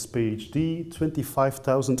part of his PhD,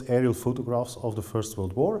 25,000 aerial photographs of the First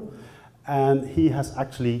World War, and he has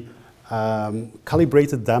actually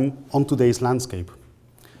calibrated them on today's landscape.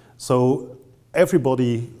 So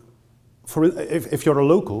everybody, if you're a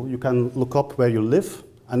local, you can look up where you live,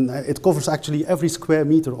 and it covers actually every square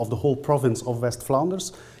meter of the whole province of West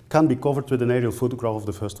Flanders can be covered with an aerial photograph of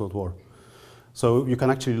the First World War. So you can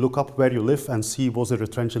actually look up where you live and see, was there a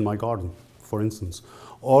trench in my garden, for instance.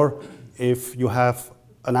 Or if you have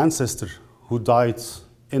an ancestor who died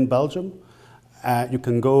in Belgium, you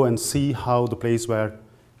can go and see how the place where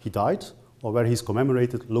he died or where he's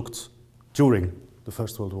commemorated looked during the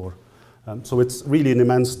First World War. So it's really an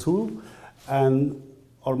immense tool. And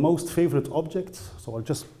our most favorite object, so I'll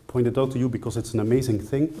just point it out to you because it's an amazing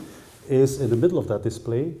thing, is in the middle of that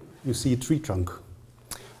display, you see a tree trunk.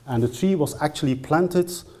 And the tree was actually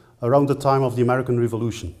planted around the time of the American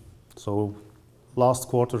Revolution. So last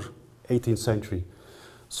quarter, 18th century.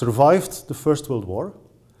 Survived the First World War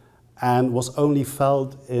and was only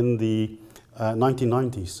felled in the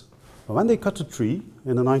 1990s. But when they cut the tree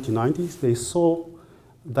in the 1990s, they saw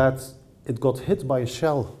that it got hit by a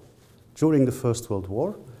shell during the First World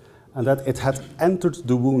War and that it had entered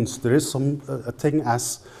the wounds. There is a thing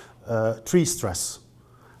as tree stress.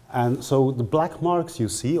 And so the black marks you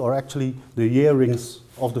see are actually the earrings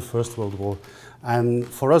of the First World War. And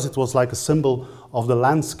for us it was like a symbol of the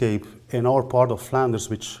landscape in our part of Flanders,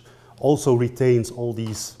 which also retains all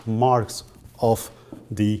these marks of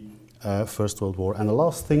the First World War. And the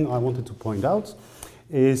last thing I wanted to point out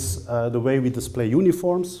is the way we display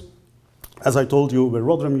uniforms. As I told you, we're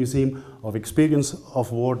rather a museum of experience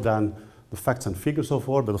of war than the facts and figures of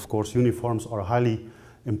war, but of course uniforms are a highly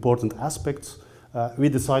important aspect. We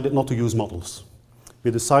decided not to use models.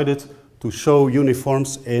 We decided to show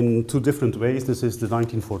uniforms in two different ways. This is the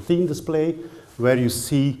 1914 display, where you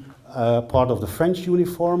see part of the French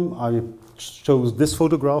uniform. I chose this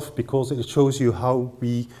photograph because it shows you how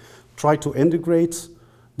we try to integrate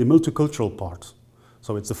the multicultural part.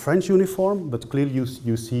 So it's the French uniform, but clearly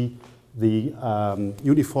you see the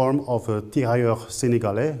uniform of a tirailleur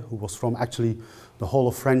Senegalais, who was from actually the whole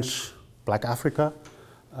of French Black Africa,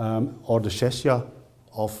 or the Cheshire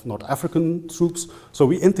of North African troops. So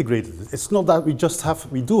we integrated it. It's not that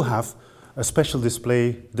we do have a special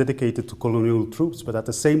display dedicated to colonial troops, but at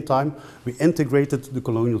the same time, we integrated the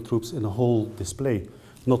colonial troops in a whole display,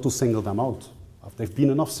 not to single them out. They've been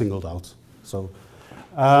enough singled out. So,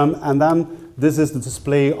 and then this is the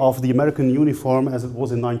display of the American uniform as it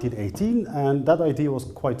was in 1918, and that idea was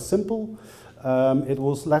quite simple. It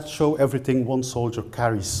was, let's show everything one soldier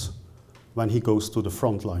carries when he goes to the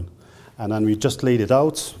front line. And then we just laid it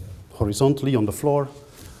out horizontally on the floor,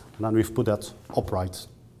 and then we've put that upright.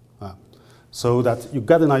 So that you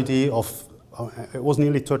get an idea of, it was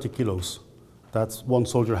nearly 30 kilos that one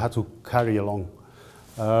soldier had to carry along.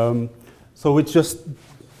 So it's just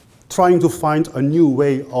trying to find a new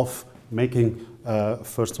way of making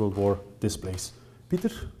First World War displays.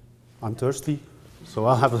 Pieter, I'm thirsty, so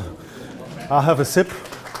I'll have a sip.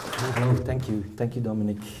 Oh, thank you,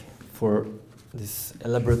 Dominiek, for this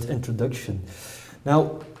elaborate introduction.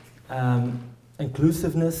 Now,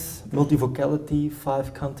 inclusiveness, multivocality,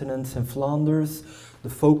 5 continents in Flanders, the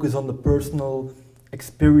focus on the personal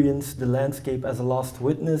experience, the landscape as a last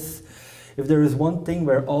witness. If there is one thing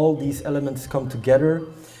where all these elements come together,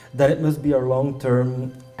 then it must be our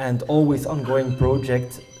long-term and always ongoing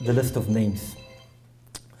project, the List of Names.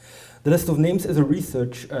 The List of Names is a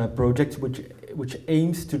research project which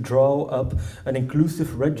aims to draw up an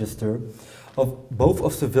inclusive register of both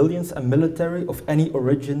of civilians and military of any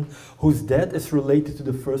origin whose death is related to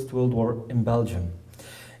the First World War in Belgium.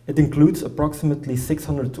 It includes approximately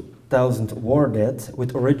 600,000 war dead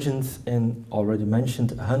with origins in, already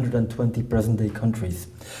mentioned, 120 present-day countries.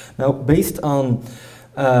 Now, based on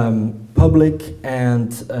public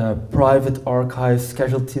and private archives,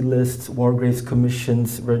 casualty lists, war graves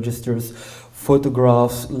commissions, registers,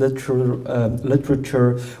 photographs,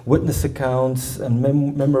 literature, witness accounts and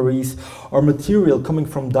memories, or material coming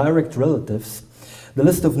from direct relatives, the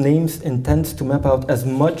List of Names intends to map out as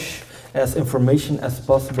much as information as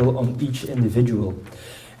possible on each individual.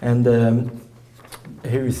 And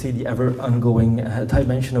here you see the ever ongoing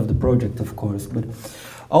dimension of the project, of course. But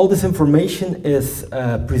all this information is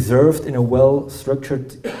preserved in a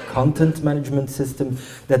well-structured content management system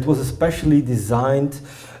that was especially designed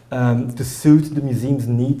to suit the museum's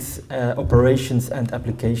needs, operations and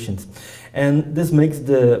applications. And this makes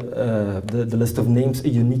the List of Names a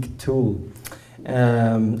unique tool.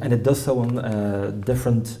 And it does so on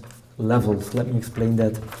different levels. Let me explain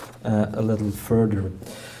that a little further.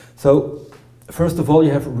 So, First of all,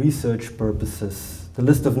 you have research purposes. The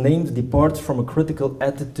list of names departs from a critical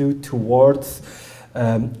attitude towards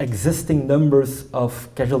existing numbers of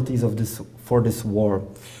casualties for this war.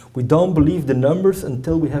 We don't believe the numbers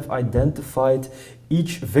until we have identified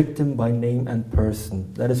each victim by name and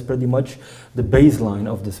person. That is pretty much the baseline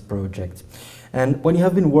of this project. And when you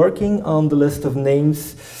have been working on the list of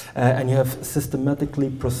names and you have systematically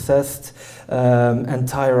processed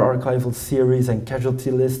entire archival series and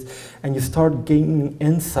casualty lists, and you start gaining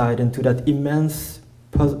insight into that immense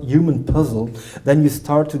human puzzle, then you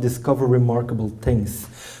start to discover remarkable things.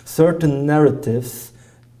 Certain narratives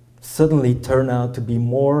suddenly turn out to be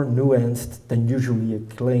more nuanced than usually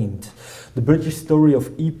acclaimed. The British story of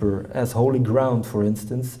Ieper as holy ground, for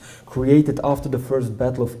instance, created after the First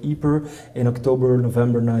Battle of Ypres in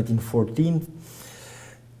October-November 1914,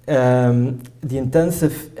 the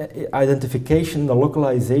intensive identification and the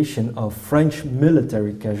localization of French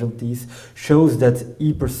military casualties shows that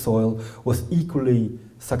Ypres soil was equally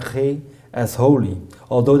sacré as holy,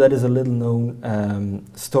 although that is a little known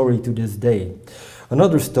story to this day.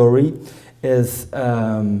 Another story is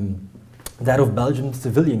that of Belgian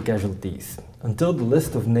civilian casualties. Until the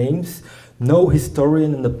list of names, no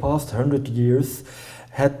historian in the past 100 years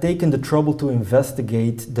had taken the trouble to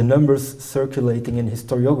investigate the numbers circulating in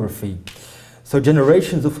historiography. So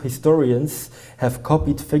generations of historians have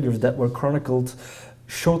copied figures that were chronicled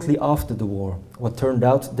shortly after the war. What turned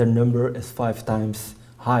out, their number is 5 times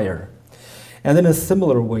higher. And in a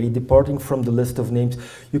similar way, departing from the list of names,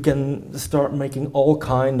 you can start making all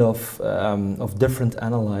kind of different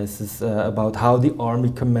analyses about how the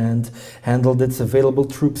army command handled its available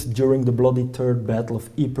troops during the bloody Third Battle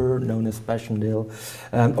of Ypres, known as Passchendaele,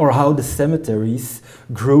 or how the cemeteries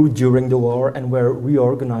grew during the war and were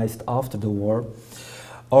reorganized after the war,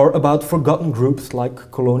 or about forgotten groups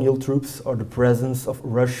like colonial troops or the presence of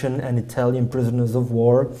Russian and Italian prisoners of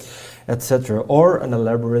war, etc., or an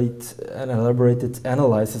elaborated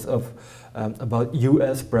analysis of about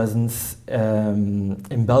US presence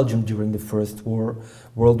in Belgium during the First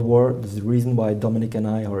World War. This is the reason why Dominiek and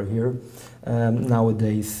I are here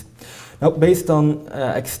nowadays. Now, based on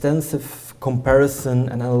extensive comparison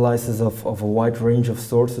and analysis of a wide range of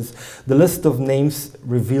sources, the list of names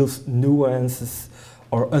reveals nuances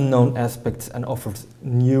or unknown aspects and offers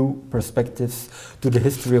new perspectives to the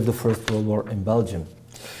history of the First World War in Belgium.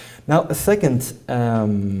 Now, a second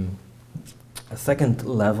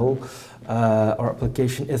level or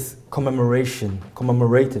application is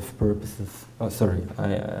commemorative purposes. Oh, sorry.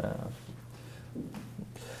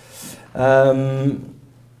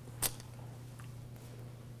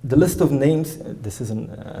 The list of names, this is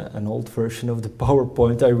an old version of the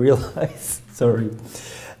PowerPoint, I realize. Sorry,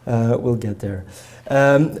 we'll get there.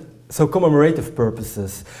 So commemorative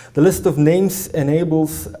purposes. The list of names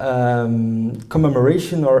enables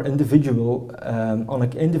commemoration or individual on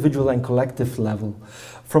an individual and collective level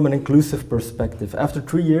from an inclusive perspective. After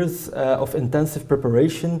 3 years of intensive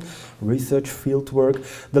preparation, research, fieldwork,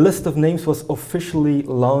 the list of names was officially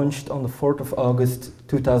launched on the 4th of August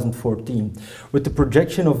 2014 with the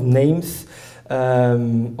projection of names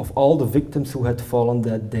of all the victims who had fallen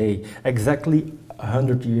that day, exactly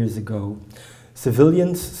 100 years ago.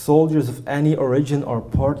 Civilians, soldiers of any origin or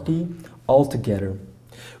party, all together.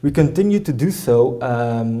 We continue to do so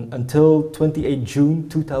until 28 June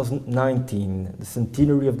 2019, the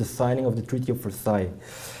centenary of the signing of the Treaty of Versailles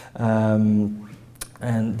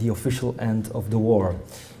and the official end of the war.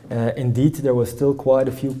 Indeed, there were still quite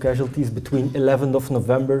a few casualties between 11th of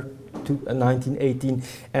November 1918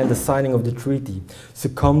 and the signing of the treaty,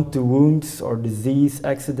 succumbed to wounds or disease,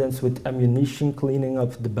 accidents with ammunition, cleaning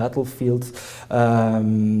up the battlefields.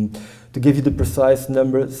 To give you the precise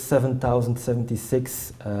number,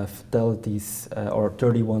 7,076 fatalities or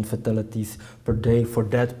 31 fatalities per day for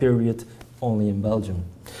that period only in Belgium.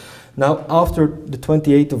 Now, after the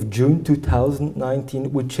 28th of June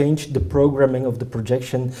 2019, we changed the programming of the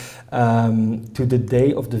projection to the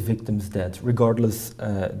day of the victim's death, regardless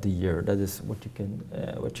the year. That is what you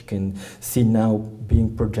can see now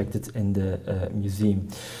being projected in the museum.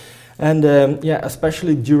 And yeah,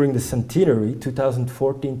 especially during the centenary,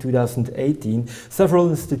 2014-2018, several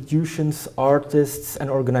institutions, artists and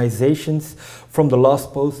organizations from the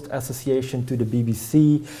Last Post Association to the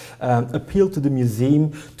BBC appealed to the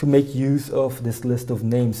museum to make use of this list of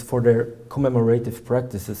names for their commemorative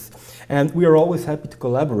practices. And we are always happy to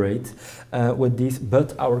collaborate with these,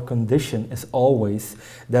 but our condition is always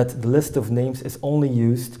that the list of names is only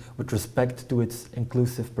used with respect to its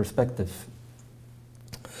inclusive perspective.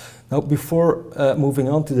 Now, before moving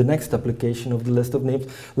on to the next application of the list of names,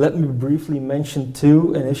 let me briefly mention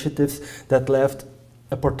two initiatives that left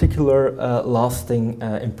a particular lasting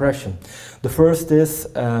impression. The first is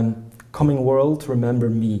Coming World, Remember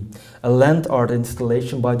Me, a land art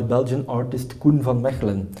installation by the Belgian artist Koen van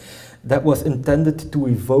Mechelen that was intended to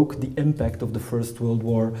evoke the impact of the First World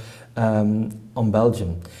War on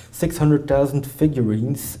Belgium. 600,000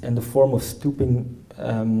 figurines in the form of stooping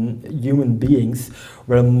human beings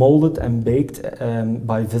were molded and baked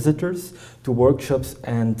by visitors to workshops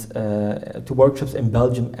in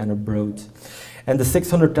Belgium and abroad. And the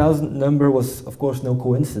 600,000 number was, of course, no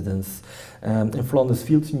coincidence. In Flanders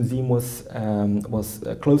Fields Museum was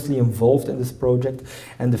closely involved in this project,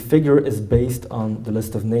 and the figure is based on the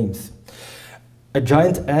list of names. A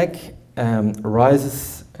giant egg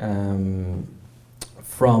rises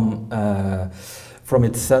from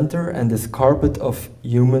its center, and this carpet of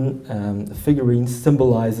human figurines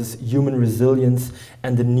symbolizes human resilience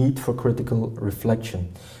and the need for critical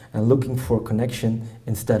reflection and looking for connection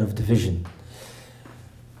instead of division.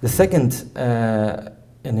 The second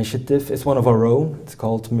initiative is one of our own. It's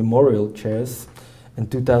called Memorial Chairs in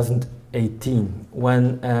 2018,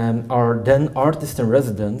 when our then artist in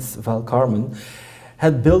residence, Val Carmen,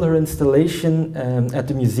 had built her installation at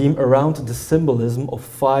the museum around the symbolism of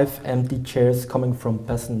 5 empty chairs coming from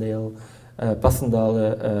Passendale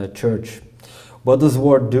Church. What does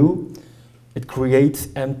war do? It creates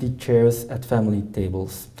empty chairs at family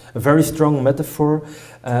tables. A very strong metaphor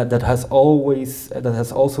that has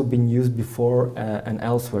also been used before and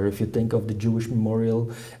elsewhere. If you think of the Jewish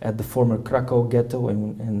memorial at the former Krakow ghetto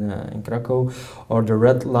in Krakow, or the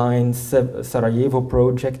Red Line Sarajevo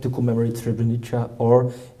project to commemorate Srebrenica,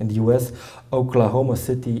 or in the US, Oklahoma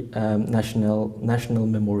City National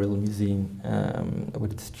Memorial Museum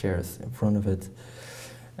with its chairs in front of it.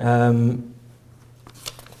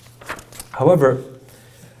 However,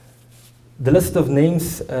 the list of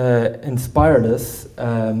names inspired us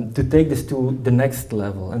to take this to the next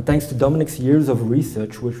level. And thanks to Dominiek's years of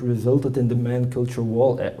research, which resulted in the Man Culture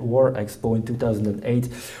War Expo in 2008,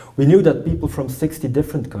 we knew that people from 60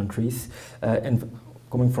 different countries and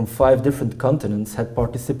coming from 5 different continents had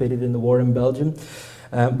participated in the war in Belgium.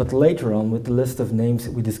 But later on, with the list of names,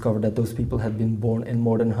 we discovered that those people had been born in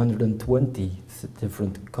more than 120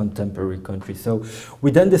 different contemporary countries. So we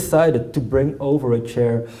then decided to bring over a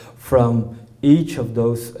chair from each of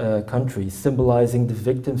those countries, symbolizing the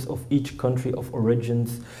victims of each country of origin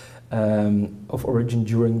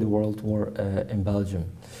during the World War in Belgium.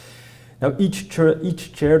 Now each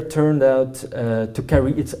chair turned out to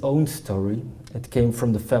carry its own story. It came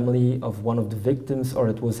from the family of one of the victims, or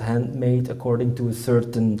it was handmade according to a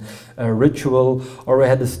certain ritual, or it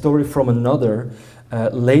had a story from another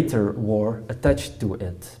later war attached to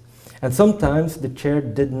it. And sometimes the chair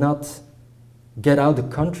did not get out of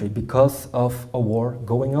the country because of a war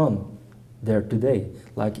going on there today,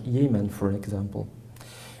 like Yemen, for example.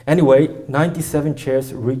 Anyway, 97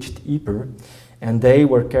 chairs reached Ieper, and they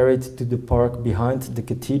were carried to the park behind the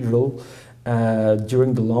cathedral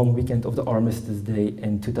during the long weekend of the Armistice Day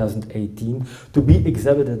in 2018 to be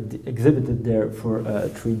exhibited there for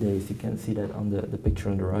 3 days. You can see that on the picture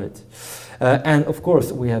on the right. And of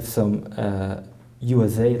course we have some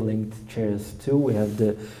USA linked chairs too. We have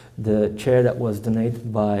the chair that was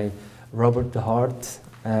donated by Robert de Hart,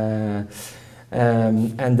 and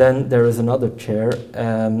then there is another chair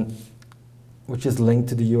which is linked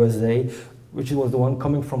to the USA, which was the one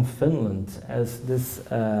coming from Finland, as this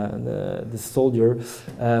soldier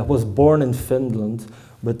was born in Finland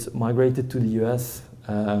but migrated to the US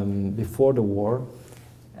before the war,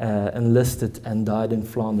 enlisted and died in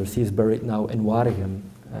Flanders. He is buried now in Waregem,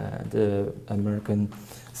 the American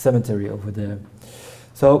cemetery over there.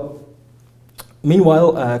 So,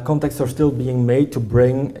 meanwhile, contacts are still being made to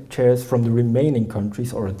bring chairs from the remaining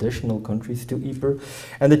countries or additional countries to Ieper,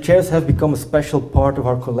 and the chairs have become a special part of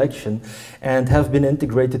our collection and have been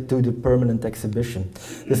integrated to the permanent exhibition.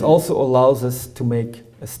 This also allows us to make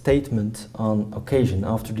a statement on occasion.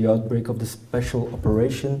 After the outbreak of the special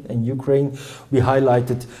operation in Ukraine, we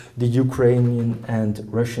highlighted the Ukrainian and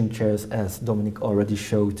Russian chairs, as Dominiek already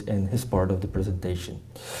showed in his part of the presentation.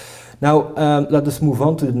 Now, let us move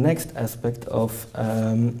on to the next aspect of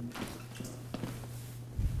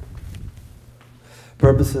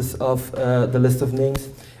purposes of the list of names,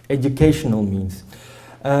 educational means.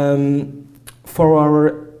 For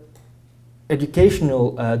our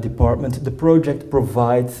educational department, the project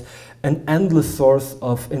provides an endless source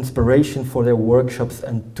of inspiration for their workshops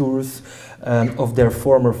and tours of their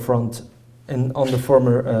former front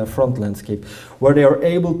landscape, where they are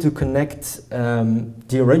able to connect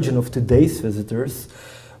the origin of today's visitors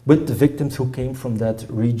with the victims who came from that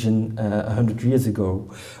region 100 years ago,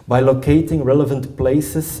 by locating relevant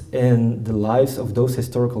places in the lives of those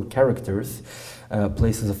historical characters,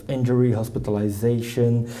 places of injury,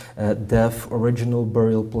 hospitalization, death, original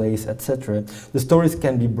burial place, etc. The stories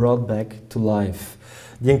can be brought back to life.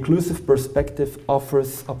 The inclusive perspective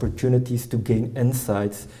offers opportunities to gain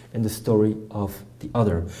insights in the story of the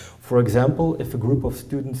other. For example, if a group of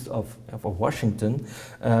students of Washington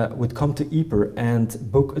would come to Ieper and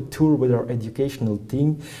book a tour with our educational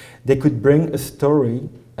team, they could bring a story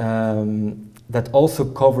that also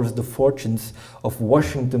covers the fortunes of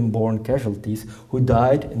Washington-born casualties who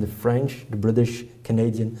died in the French, the British,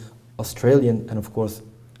 Canadian, Australian, and of course,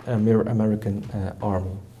 American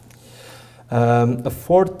Army. A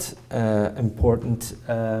fourth important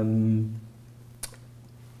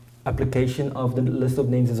application of the list of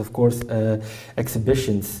names is, of course,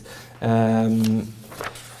 exhibitions.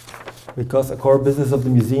 Because a core business of the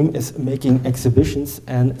museum is making exhibitions,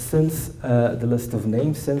 and since the list of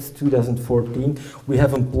names, since 2014, we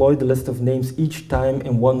have employed the list of names each time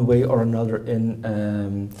in one way or another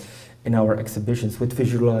in our exhibitions with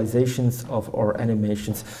visualizations of our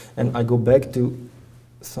animations. And I go back to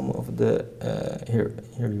some of the, here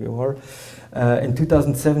you are. In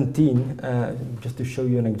 2017, just to show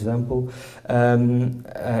you an example, in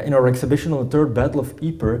our exhibition on the Third Battle of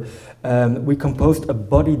Ieper, we composed a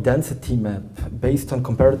body density map based on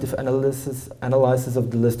comparative analysis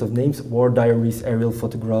of the list of names, war diaries, aerial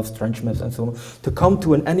photographs, trench maps, and so on, to come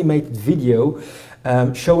to an animated video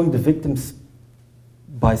showing the victims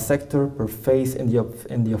by sector, per phase in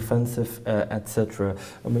the offensive, etc.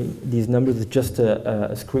 I mean, these numbers are just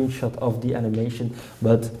a screenshot of the animation,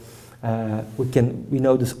 but we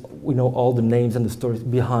know all the names and the stories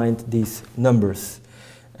behind these numbers.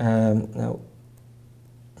 Now,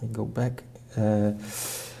 let me go back.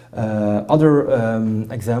 Other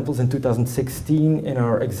examples in 2016 in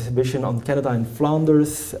our exhibition on Canada and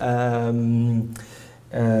Flanders.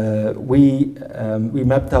 We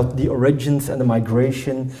mapped out the origins and the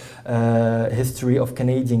migration history of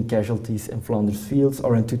Canadian casualties in Flanders Fields,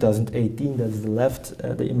 or in 2018, that's the left,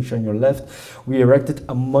 the image on your left, we erected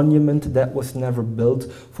a monument that was never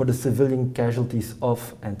built for the civilian casualties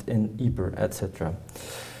of and in Ieper, etc.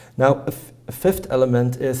 Now, a fifth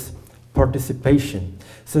element is participation.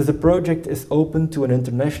 Since the project is open to an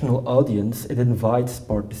international audience, it invites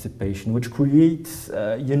participation, which creates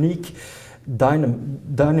unique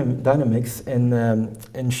dynamics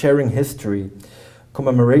in sharing history,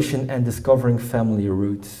 commemoration, and discovering family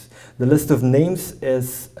roots. The list of names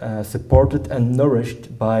is supported and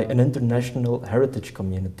nourished by an international heritage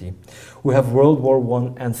community who have World War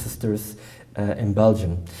I ancestors in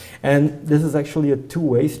Belgium. And this is actually a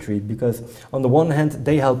two-way street, because on the one hand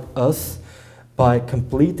they help us by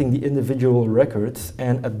completing the individual records,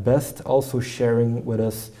 and at best also sharing with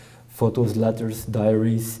us photos, letters,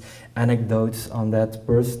 diaries, anecdotes on that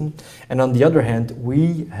person. And on the other hand,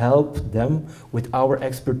 we help them with our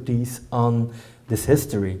expertise on this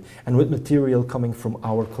history and with material coming from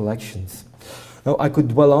our collections. Now, I could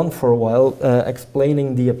dwell on for a while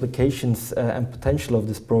explaining the applications and potential of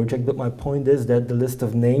this project, but my point is that the list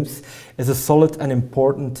of names is a solid and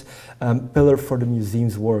important pillar for the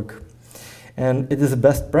museum's work. And it is a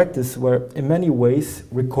best practice where, in many ways,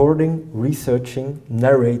 recording, researching,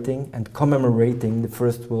 narrating, and commemorating the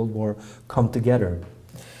First World War come together.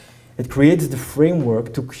 It creates the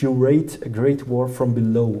framework to curate a great war from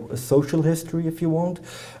below, a social history, if you want,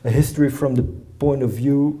 a history from the point of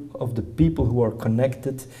view of the people who are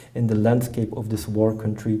connected in the landscape of this war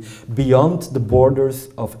country, beyond the borders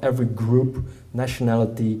of every group,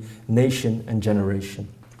 nationality, nation, and generation.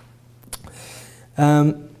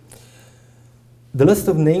 The list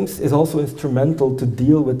of names is also instrumental to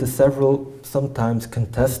deal with the several, sometimes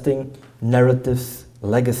contesting, narratives,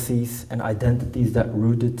 legacies, and identities that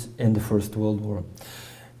rooted in the First World War.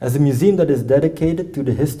 As a museum that is dedicated to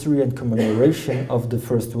the history and commemoration of the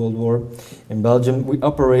First World War in Belgium, we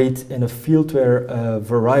operate in a field where a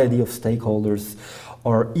variety of stakeholders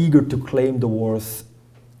are eager to claim the war's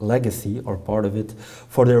legacy, or part of it,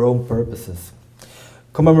 for their own purposes.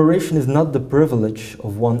 Commemoration is not the privilege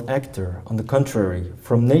of one actor. On the contrary,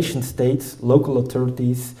 from nation states, local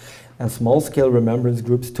authorities, and small-scale remembrance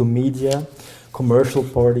groups to media, commercial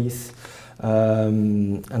parties,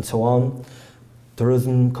 and so on,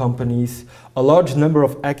 tourism companies, a large number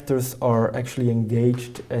of actors are actually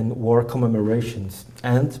engaged in war commemorations.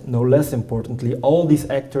 And, no less importantly, all these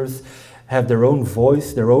actors have their own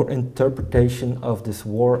voice, their own interpretation of this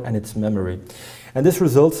war and its memory. And this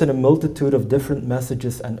results in a multitude of different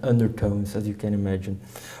messages and undertones, as you can imagine.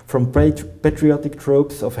 From patriotic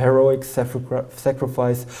tropes of heroic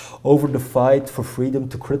sacrifice over the fight for freedom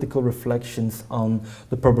to critical reflections on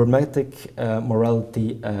the problematic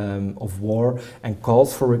morality of war and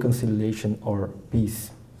calls for reconciliation or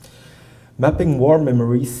peace. Mapping war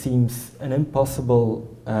memories seems an impossible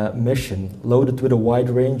mission, loaded with a wide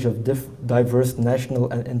range of diverse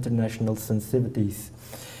national and international sensitivities.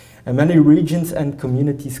 And many regions and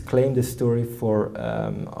communities claim this story for,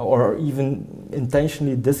 or are even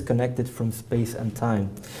intentionally disconnected from space and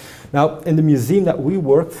time. Now, in the museum that we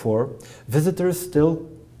work for, visitors still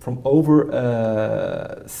from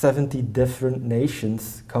over 70 different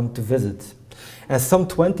nations come to visit. And some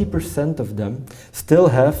 20% of them still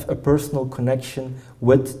have a personal connection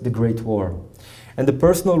with the Great War. And the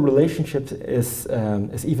personal relationship is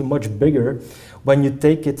even much bigger when you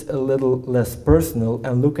take it a little less personal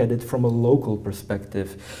and look at it from a local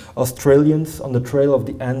perspective. Australians on the trail of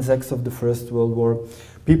the Anzacs of the First World War,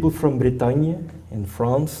 people from Bretagne in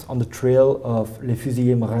France on the trail of Les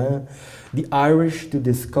Fusiliers Marins, the Irish to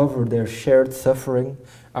discover their shared suffering,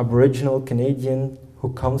 Aboriginal Canadian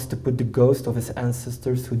who comes to put the ghost of his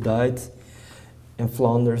ancestors who died in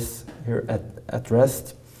Flanders here at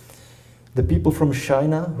rest. The people from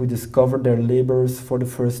China who discovered their labors for the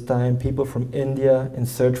first time, people from India in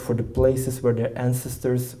search for the places where their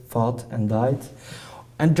ancestors fought and died,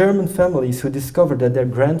 and German families who discovered that their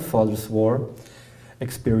grandfather's war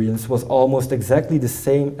experience was almost exactly the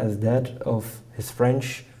same as that of his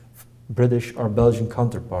French, British or Belgian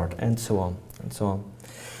counterpart, and so on, and so on.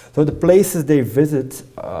 So the places they visit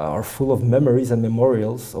are full of memories and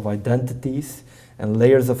memorials, of identities and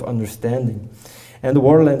layers of understanding. And the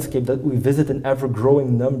war landscape that we visit in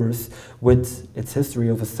ever-growing numbers with its history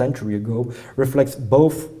of a century ago reflects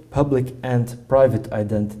both public and private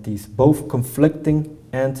identities, both conflicting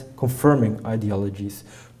and confirming ideologies,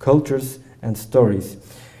 cultures and stories.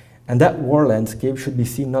 And that war landscape should be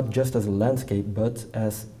seen not just as a landscape, but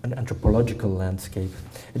as an anthropological landscape.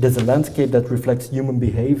 It is a landscape that reflects human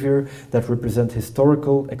behavior, that represents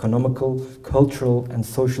historical, economical, cultural, and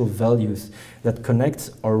social values, that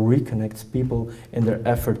connects or reconnects people in their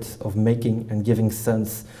efforts of making and giving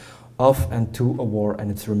sense of and to a war and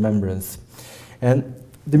its remembrance. And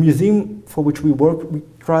the museum for which we work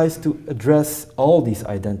tries to address all these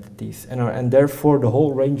identities and therefore the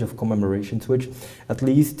whole range of commemorations, which, at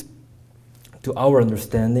least to our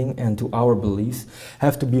understanding and to our beliefs,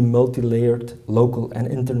 have to be multi-layered, local and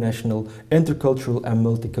international, intercultural and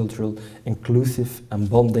multicultural, inclusive and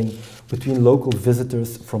bonding between local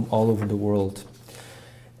visitors from all over the world.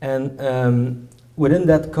 And within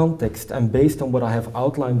that context, and based on what I have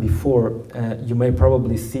outlined before, you may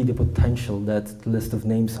probably see the potential that the list of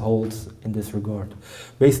names holds in this regard.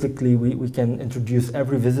 Basically, we can introduce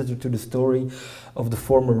every visitor to the story of the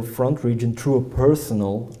former front region through a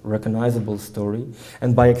personal, recognizable story,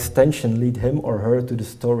 and by extension lead him or her to the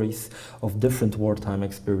stories of different wartime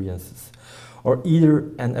experiences. Or either,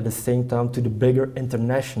 and at the same time, to the bigger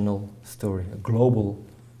international story, a global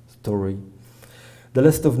story. The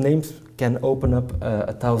list of names can open up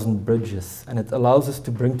 1,000 bridges, and it allows us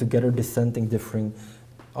to bring together dissenting, differing,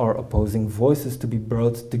 or opposing voices to be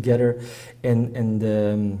brought together in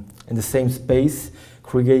the same space,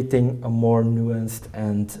 creating a more nuanced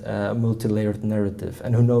and multi-layered narrative.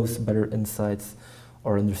 And who knows, better insights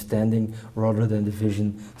or understanding rather than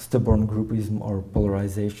division, stubborn groupism or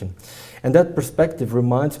polarization. And that perspective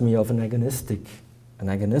reminds me of an agonistic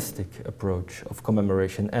approach of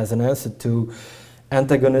commemoration as an answer to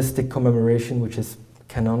antagonistic commemoration, which is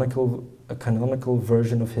a canonical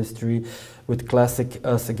version of history with classic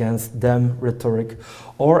us against them rhetoric,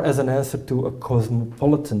 or as an answer to a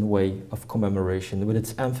cosmopolitan way of commemoration with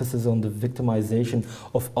its emphasis on the victimization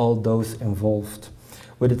of all those involved,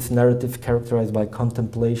 with its narrative characterized by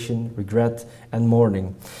contemplation, regret and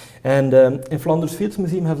mourning. And in Flanders Fields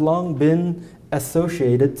Museum have long been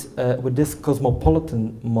associated with this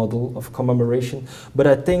cosmopolitan model of commemoration, but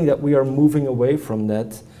I think that we are moving away from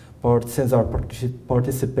that part since our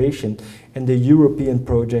participation in the European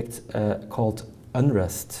project called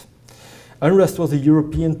Unrest. Unrest was a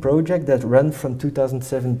European project that ran from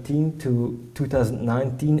 2017 to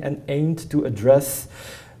 2019 and aimed to address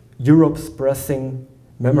Europe's pressing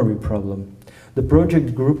memory problem. The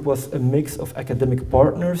project group was a mix of academic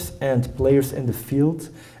partners and players in the field,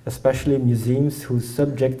 especially museums whose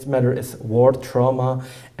subject matter is war, trauma,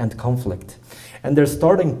 and conflict. And their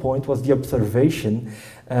starting point was the observation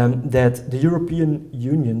that the European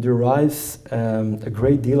Union derives a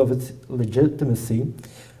great deal of its legitimacy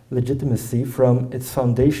legitimacy from its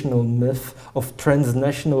foundational myth of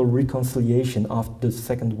transnational reconciliation after the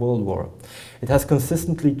Second World War. It has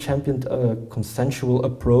consistently championed a consensual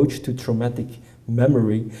approach to traumatic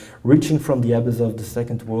memory, reaching from the abyss of the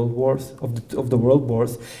Second World Wars, of the World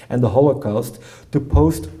Wars and the Holocaust, to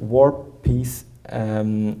post-war peace,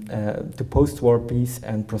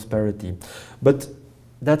 and prosperity. But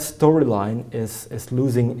that storyline is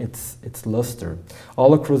losing its luster.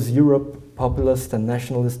 All across Europe, populist and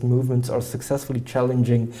nationalist movements are successfully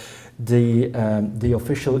challenging the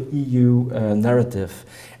official EU narrative.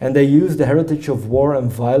 And they use the heritage of war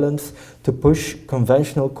and violence to push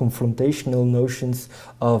conventional confrontational notions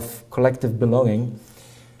of collective belonging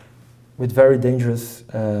with very dangerous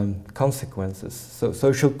consequences. So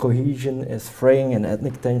social cohesion is fraying and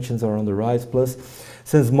ethnic tensions are on the rise. Plus,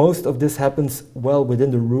 since most of this happens well within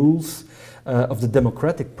the rules of the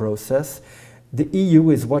democratic process, the EU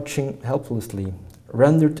is watching helplessly,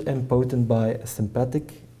 rendered impotent by a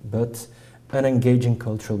sympathetic but unengaging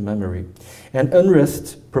cultural memory. And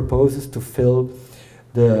Unrest proposes to fill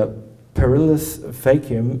the perilous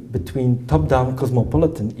vacuum between top-down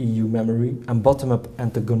cosmopolitan EU memory and bottom-up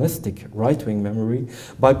antagonistic right-wing memory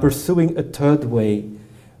by pursuing a third way,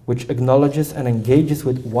 which acknowledges and engages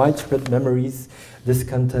with widespread memories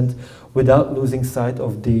discontent without losing sight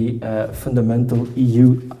of the fundamental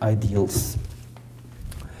EU ideals.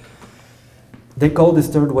 They call this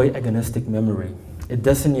third way agonistic memory. It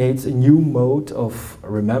designates a new mode of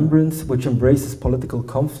remembrance which embraces political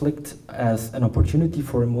conflict as an opportunity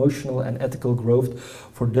for emotional and ethical growth.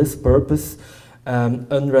 For this purpose,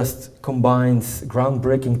 Unrest combines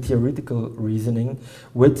groundbreaking theoretical reasoning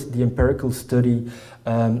with the empirical study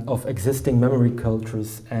of existing memory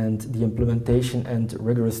cultures and the implementation and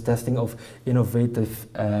rigorous testing of innovative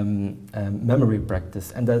memory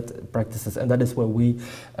practices. And that is where we,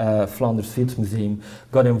 Flanders Fields Museum,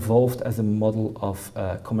 got involved as a model of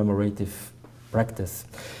commemorative practice.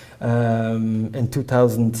 In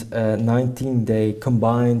 2019, they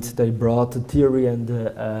brought the theory and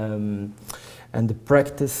the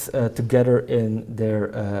practice together in their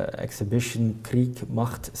exhibition Krieg,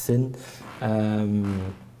 Macht, Sinn,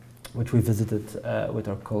 which we visited with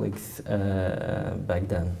our colleagues back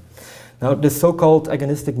then. Now, this so-called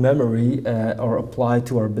agonistic memory, or applied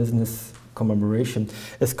to our business commemoration,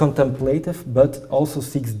 is contemplative but also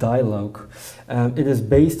seeks dialogue. It is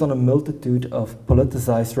based on a multitude of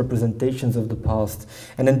politicized representations of the past,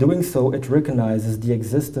 and in doing so it recognizes the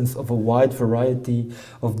existence of a wide variety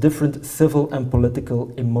of different civil and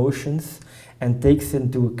political emotions and takes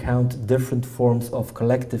into account different forms of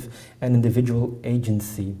collective and individual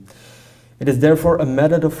agency. It is therefore a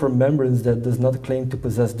method of remembrance that does not claim to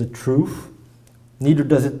possess the truth, neither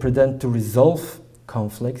does it pretend to resolve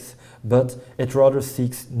conflicts, but it rather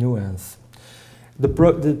seeks nuance. The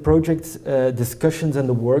project's discussions and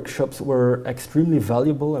the workshops were extremely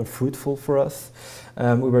valuable and fruitful for us.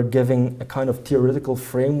 We were giving a kind of theoretical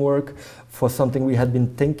framework for something we had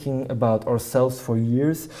been thinking about ourselves for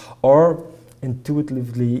years, or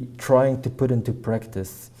intuitively trying to put into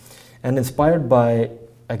practice. And inspired by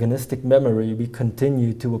agonistic memory, we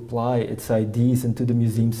continue to apply its ideas into the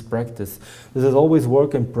museum's practice. This is always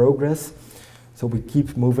work in progress, so we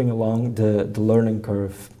keep moving along the learning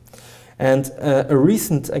curve. And a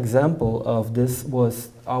recent example of this was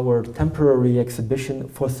our temporary exhibition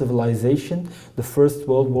for civilization, the First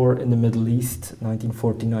World War in the Middle East,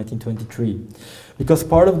 1914-1923. Because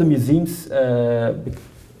part of the museum's,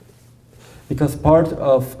 because part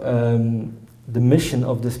of the mission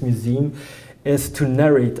of this museum is to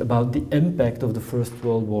narrate about the impact of the First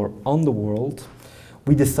World War on the world,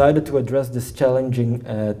 we decided to address this challenging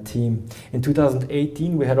theme. In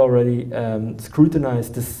 2018, we had already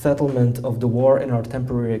scrutinized the settlement of the war in our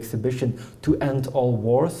temporary exhibition, To End All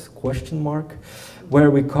Wars, ? Where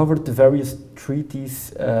we covered the various treaties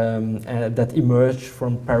that emerged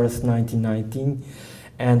from Paris 1919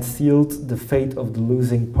 and sealed the fate of the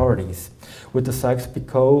losing parties. With the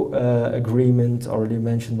Sykes-Picot agreement, already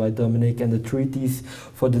mentioned by Dominiek, and the treaties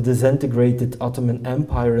for the disintegrated Ottoman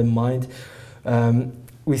Empire in mind,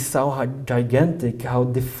 we saw how gigantic, how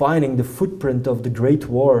defining the footprint of the Great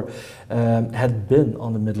War had been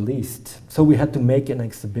on the Middle East. So we had to make an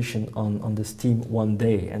exhibition on this theme one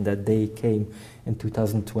day, and that day came in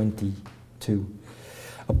 2022.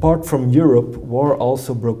 Apart from Europe, war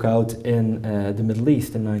also broke out in the Middle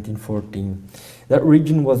East in 1914. That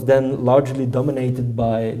region was then largely dominated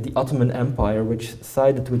by the Ottoman Empire, which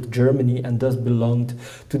sided with Germany and thus belonged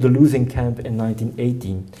to the losing camp in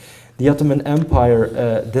 1918. The Ottoman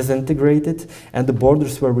Empire disintegrated and the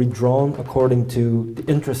borders were redrawn according to the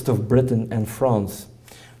interest of Britain and France.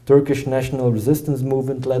 Turkish national resistance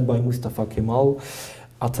movement led by Mustafa Kemal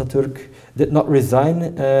Atatürk did not resign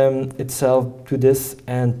itself to this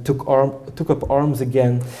and took up arms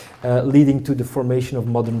again, leading to the formation of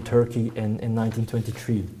modern Turkey in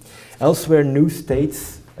 1923. Elsewhere, new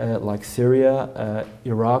states like Syria,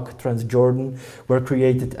 Iraq, Transjordan were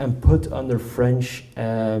created and put under French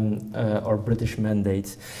or British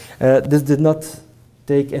mandates. This did not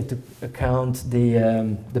take into account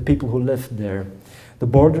the people who lived there. The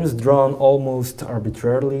borders, drawn almost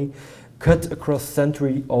arbitrarily, cut across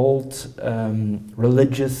century-old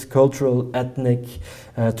religious, cultural, ethnic,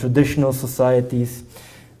 traditional societies,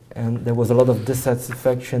 and there was a lot of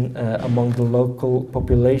dissatisfaction among the local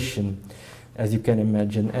population, as you can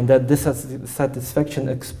imagine, and that dissatisfaction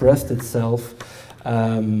expressed itself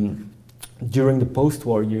during the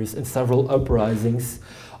post-war years in several uprisings,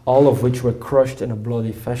 all of which were crushed in a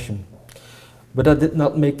bloody fashion. But that did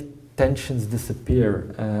not make tensions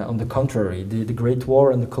disappear. On the contrary, the Great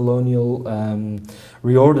War and the colonial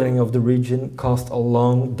reordering of the region cast a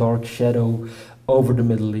long, dark shadow over the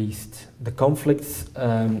Middle East. The conflicts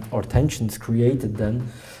or tensions created then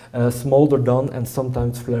smoldered on and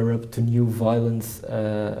sometimes flare up to new violence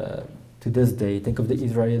to this day. Think of the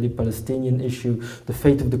Israeli-Palestinian issue, the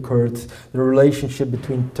fate of the Kurds, the relationship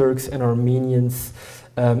between Turks and Armenians,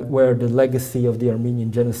 where the legacy of the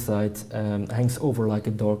Armenian genocide hangs over like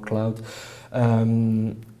a dark cloud.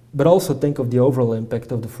 But also think of the overall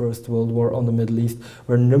impact of the First World War on the Middle East,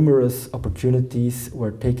 where numerous opportunities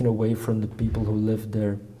were taken away from the people who lived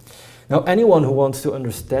there. Now, anyone who wants to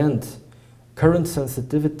understand current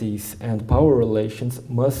sensitivities and power relations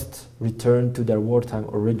must return to their wartime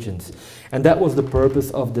origins. And that was the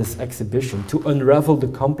purpose of this exhibition, to unravel the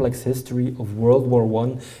complex history of World War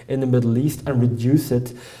I in the Middle East and reduce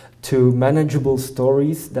it to manageable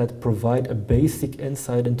stories that provide a basic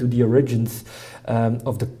insight into the origins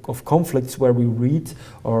of conflicts where we read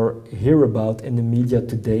or hear about in the media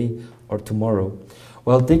today or tomorrow,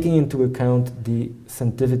 while taking into account the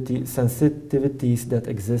sensitivities that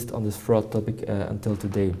exist on this fraught topic until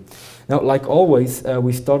today. Now, like always,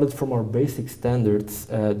 we started from our basic standards.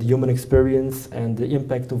 The human experience and the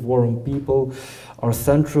impact of war on people are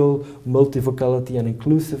central, multivocality and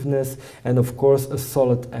inclusiveness, and of course a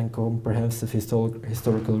solid and comprehensive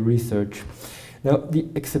historical research. Now, the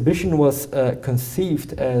exhibition was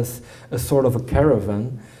conceived as a sort of a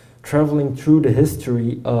caravan, traveling through the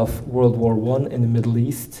history of World War I in the Middle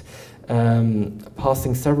East,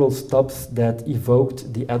 passing several stops that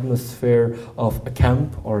evoked the atmosphere of a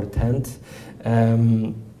camp or a tent.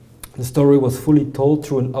 The story was fully told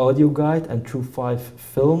through an audio guide and through 5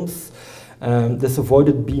 films. This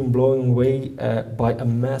avoided being blown away by a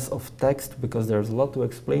mass of text, because there's a lot to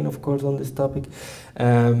explain, of course, on this topic.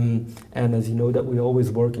 And as you know, that we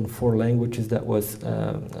always work in 4 languages, that was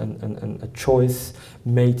a choice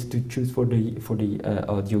made to choose for the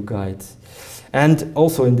audio guides. And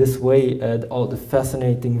also in this way, all the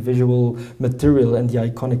fascinating visual material and the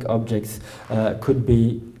iconic objects could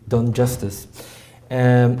be done justice.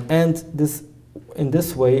 In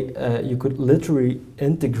this way, you could literally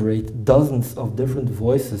integrate dozens of different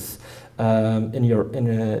voices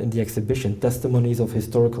in the exhibition, testimonies of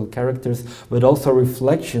historical characters, but also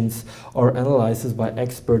reflections or analyses by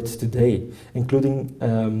experts today, including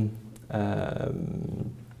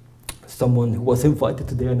someone who was invited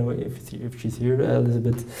today. I know if she's here,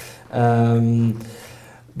 Elizabeth.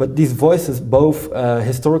 But these voices, both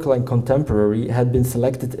historical and contemporary, had been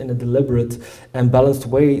selected in a deliberate and balanced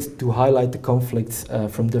way to highlight the conflicts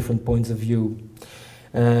from different points of view.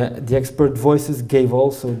 The expert voices gave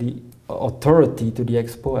also the authority to the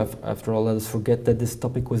expo. After all, let us forget that this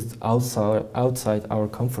topic was outside our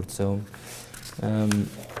comfort zone.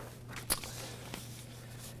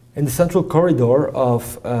 In the central corridor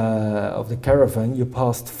of the caravan, you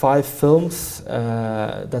passed 5 films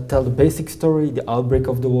that tell the basic story, the outbreak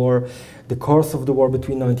of the war, the course of the war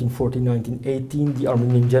between 1940 and 1918, the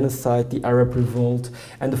Armenian genocide, the Arab revolt,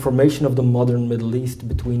 and the formation of the modern Middle East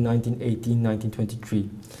between 1918 and 1923.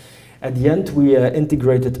 At the end, we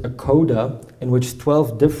integrated a coda in which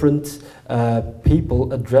 12 different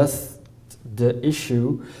people addressed the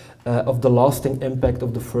issue of the lasting impact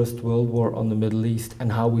of the First World War on the Middle East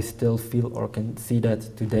and how we still feel or can see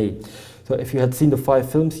that today. So if you had seen the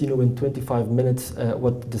 5 films, you know in 25 minutes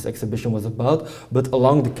what this exhibition was about, but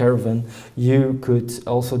along the caravan you could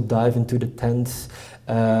also dive into the tents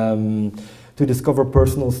to discover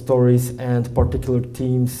personal stories and particular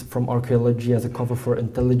themes, from archaeology as a cover for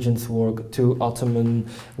intelligence work to Ottoman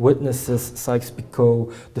witnesses,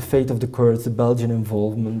 Sykes-Picot, the fate of the Kurds, the Belgian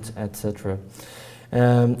involvement, etc.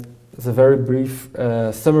 It's a very brief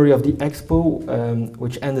summary of the expo,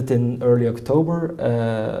 which ended in early October.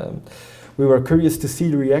 We were curious to see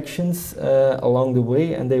the reactions along the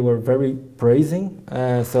way, and they were very praising.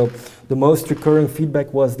 So the most recurring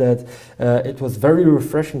feedback was that it was very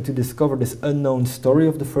refreshing to discover this unknown story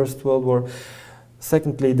of the First World War.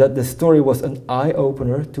 Secondly, that the story was an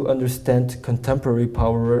eye-opener to understand contemporary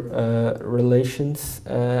power relations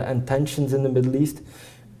and tensions in the Middle East,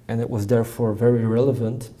 and it was therefore very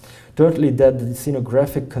relevant. Thirdly, that the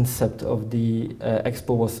scenographic concept of the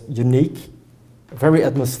expo was unique, very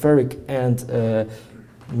atmospheric and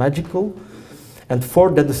magical. And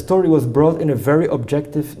fourth, that the story was brought in a very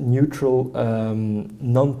objective, neutral,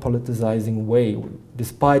 non-politicizing way,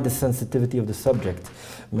 despite the sensitivity of the subject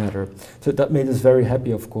matter. So that made us very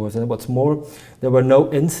happy, of course. And what's more, there were no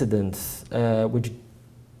incidents which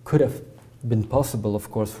could have been possible, of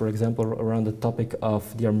course, for example, around the topic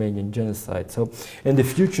of the Armenian genocide. So in the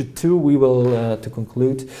future too, we will, to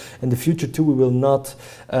conclude, in the future too, we will not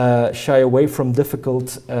shy away from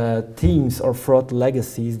difficult themes or fraught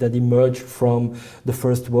legacies that emerge from the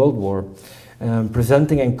First World War.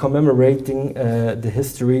 Presenting and commemorating the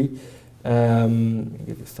history,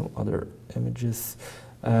 give you some other images.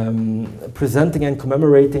 Presenting and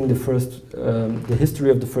commemorating the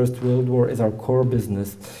history of the First World War is our core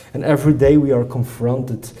business. And every day we are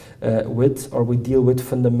confronted with, or we deal with,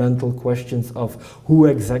 fundamental questions of who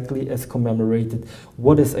exactly is commemorated,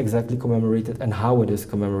 what is exactly commemorated, and how it is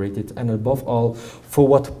commemorated, and above all, for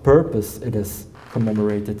what purpose it is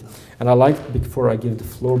commemorated. And I like, before I give the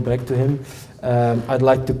floor back to him, I'd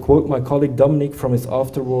like to quote my colleague Dominiek from his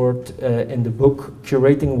afterword in the book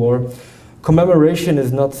Curating War. Commemoration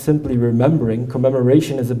is not simply remembering.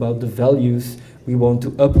 Commemoration is about the values we want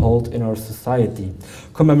to uphold in our society.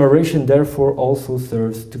 Commemoration therefore also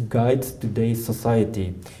serves to guide today's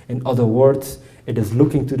society. In other words, it is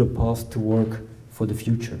looking to the past to work for the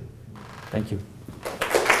future. Thank you.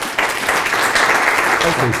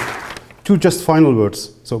 Okay. Two just final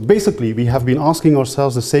words. So basically, we have been asking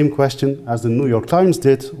ourselves the same question as the New York Times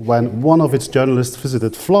did when one of its journalists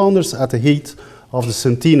visited Flanders at the heat of the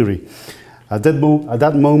centenary. At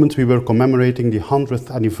that moment, we were commemorating the 100th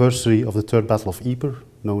anniversary of the Third Battle of Ieper,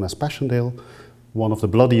 known as Passchendaele, one of the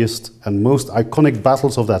bloodiest and most iconic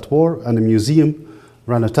battles of that war, and the museum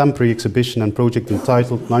ran a temporary exhibition and project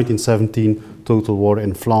entitled 1917 Total War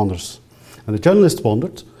in Flanders. And the journalist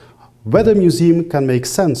wondered whether a museum can make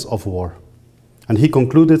sense of war. And he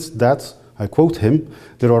concluded that, I quote him,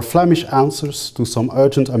 there are Flemish answers to some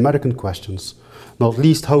urgent American questions, not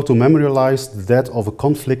least how to memorialize the death of a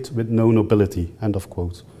conflict with no nobility, end of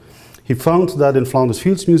quote. He found that in Flanders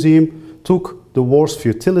Fields Museum took the war's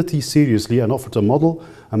futility seriously and offered a model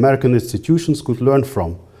American institutions could learn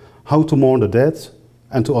from, how to mourn the dead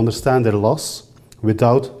and to understand their loss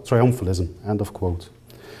without triumphalism, end of quote.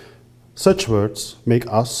 Such words make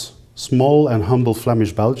us, small and humble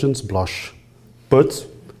Flemish Belgians, blush. But,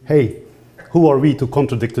 hey, who are we to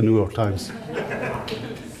contradict the New York Times?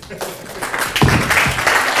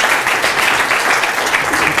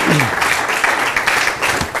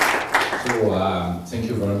 Thank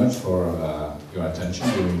you very much for your attention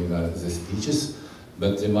during the speeches.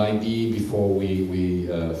 But there might be, before we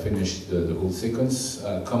finish the whole sequence,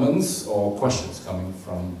 comments or questions coming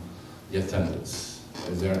from the attendants.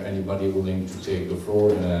 Is there anybody willing to take the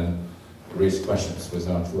floor and raise questions with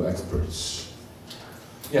our two experts?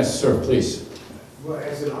 Yes, sir, please. Well,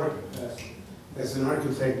 as an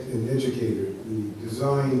architect and educator, the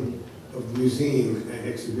design of the museum and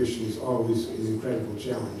exhibition is always an incredible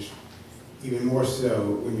challenge. Even more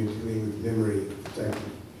so when you're dealing with memory type of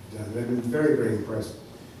done. I've been very, very impressed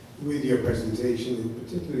with your presentation, and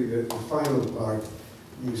particularly the final part.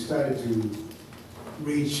 You started to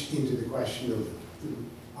reach into the question of the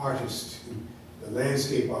artist, the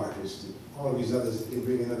landscape artist, and all of these others that can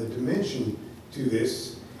bring another dimension to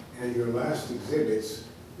this. And your last exhibits,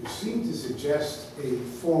 which seem to suggest a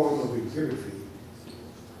form of exhibitry,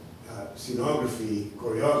 scenography,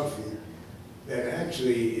 choreography, that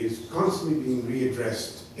actually is constantly being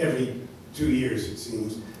readdressed every 2 years, it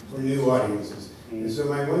seems, for new audiences. And so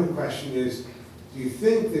my one question is, do you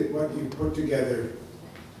think that what you put together,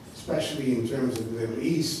 especially in terms of the Middle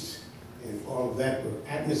East and all of that,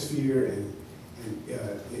 atmosphere and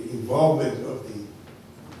involvement of the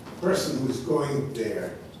person who's going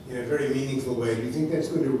there in a very meaningful way, do you think that's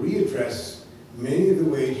going to readdress many of the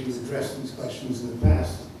ways you've addressed these questions in the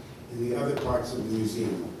past in the other parts of the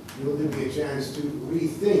museum? Will there be a chance to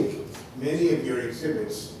rethink many of your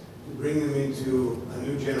exhibits, to bring them into a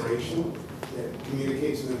new generation that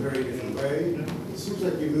communicates in a very different way? It seems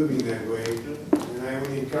like you're moving that way, and I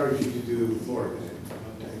would encourage you to do more of that.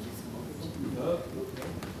 Thank you.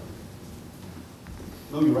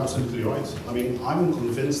 No, you're absolutely right. I mean, I'm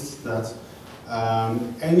convinced that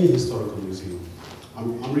any historical museum,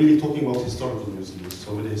 I'm really talking about historical museums,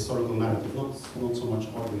 so with a historical narrative, not so much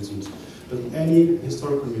art museums, but any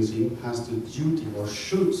historical museum has the duty or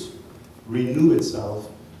should renew itself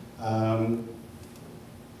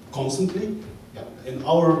constantly. Yeah. In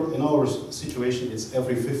our situation, it's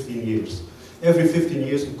every 15 years. Every 15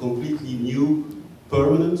 years, a completely new,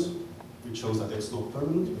 permanent, which shows that it's not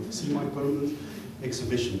permanent, but semi-permanent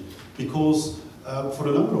exhibition. Because for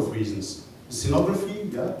a number of reasons, the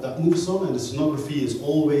scenography, yeah, that moves on, and the scenography is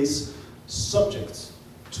always subject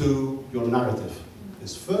to your narrative.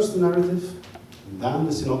 There's first the narrative, and then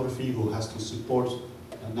the scenography who has to support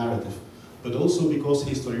that narrative. But also because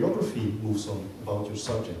historiography moves on about your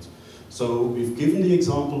subject. So we've given the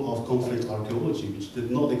example of conflict archaeology, which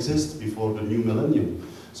did not exist before the new millennium.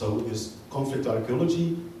 So this conflict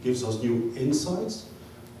archaeology gives us new insights.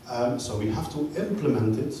 So we have to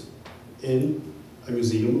implement it in a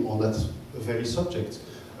museum on that very subject.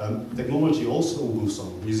 Technology also moves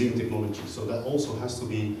on, museum technology, so that also has to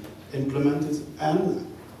be implemented, and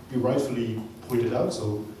you rightfully pointed out,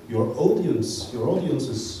 so your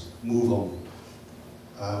audiences move on.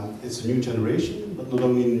 It's a new generation, but not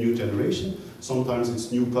only a new generation, sometimes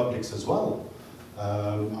it's new publics as well.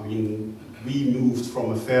 I mean, we moved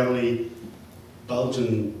from a fairly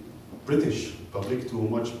Belgian, British public to a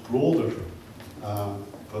much broader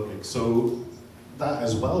public. So that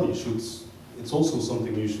as well, it's also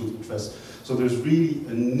something you should address. So there's really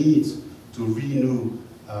a need to renew.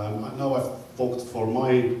 Now I've talked for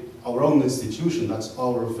our own institution, that's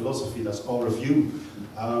our philosophy, that's our view.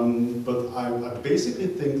 But I basically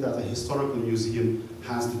think that a historical museum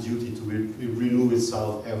has the duty to renew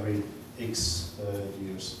itself every X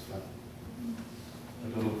years. I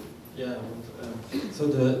don't know. Yeah, so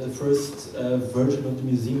the first version of the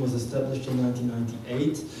museum was established in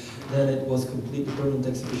 1998. Then it was the permanent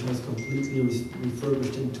exhibition was completely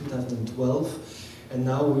refurbished in 2012. And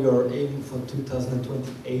now we are aiming for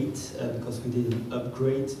 2028 because we did an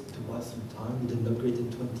upgrade to buy some time. We did an upgrade in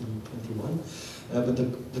 2021. But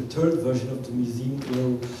the third version of the museum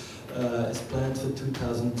is planned for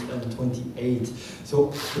 2028.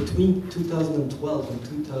 So between 2012 and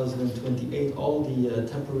 2028, all the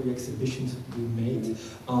temporary exhibitions we made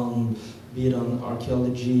on, be it on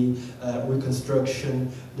archaeology, reconstruction,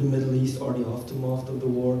 the Middle East or the aftermath of the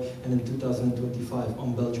war, and in 2025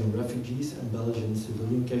 on Belgian refugees and Belgian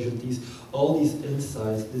civilian casualties, all these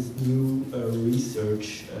insights, this new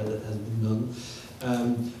research that has been done,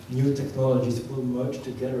 new technologies will merge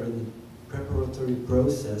together in the preparatory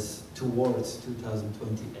process towards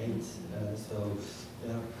 2028. So,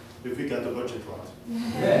 yeah. If we get the budget right.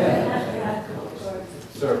 Yeah.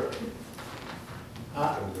 Sir. Sorry.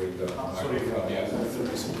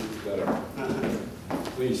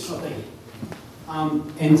 Please. Oh, thank you.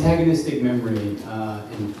 Antagonistic memory,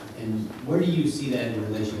 and where do you see that in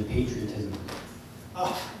relation to patriotism?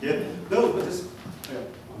 Yeah. No, but this.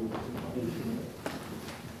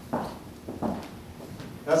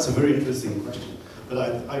 That's a very interesting question. But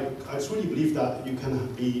I truly believe that you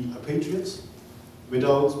can be a patriot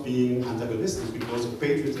without being antagonistic, because a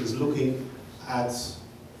patriot is looking at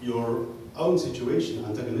your own situation.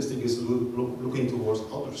 Antagonistic is looking towards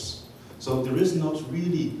others. So there is not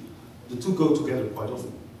really, the two go together quite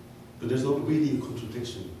often, but there's not really a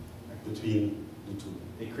contradiction between the two.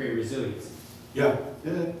 They create resilience. Yeah,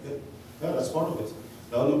 that's part of it.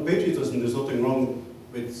 No, patriotism, there's nothing wrong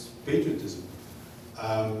with patriotism,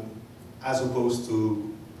 as opposed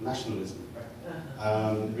to nationalism,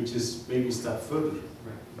 which is maybe a step further.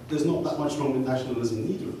 There's not that much wrong with nationalism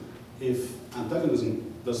either, if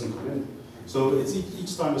antagonism doesn't come in. So it's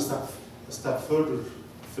each time a step further,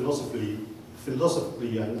 philosophically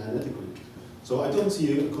and ethically. So I don't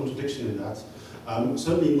see a contradiction in that.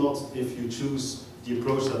 Certainly not if you choose the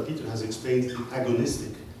approach that Pieter has explained,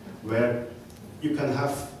 agonistic, where you can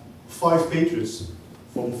have 5 patriots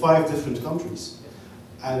from 5 different countries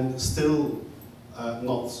and still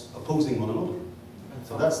not opposing one another.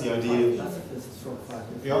 So that's the idea. 5 pacifists from 5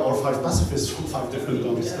 different Yeah, or 5 pacifists from 5 different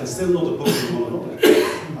countries and still not opposing one another.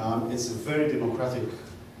 It's a very democratic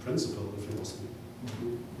principle of philosophy.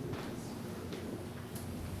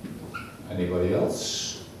 Anybody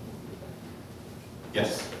else?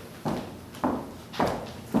 Yes.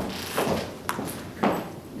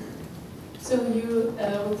 So you,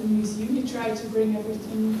 with the museum, you try to bring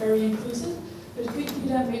everything very inclusive, but could you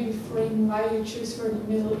then maybe frame why you choose for the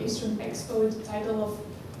Middle Eastern Expo with the title of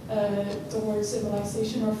Towards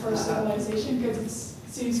Civilization or For Civilization, because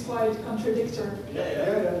it seems quite contradictory.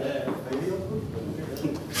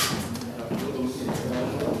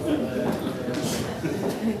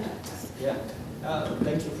 Yeah,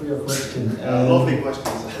 thank you for your question. Lovely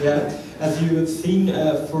questions. Yeah, as you have seen,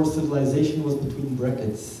 for civilization was between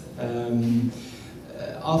brackets.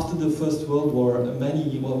 After the First World War,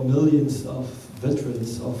 millions of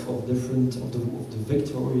veterans of the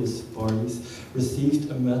victorious parties received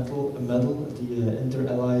a medal, the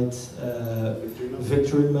Inter-Allied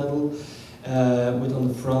Victory Medal, with on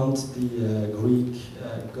the front the Greek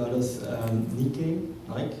goddess Nike,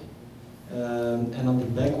 and on the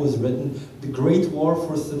back was written "The Great War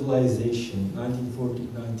for Civilization,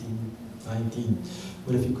 1914-1919."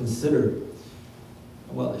 But if you consider,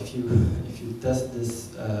 well, if you test this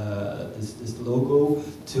this logo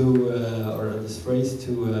to or this phrase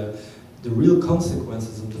to the real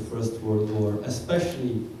consequences of the First World War,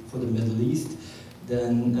 especially for the Middle East,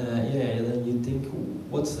 then then you think,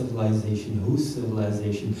 what civilization? Whose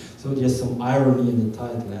civilization? So there's some irony in the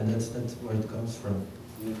title, and that's where it comes from.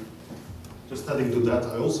 Yeah. Just adding to that,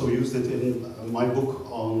 I also used it in my book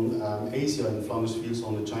on Asia in Flanders Fields,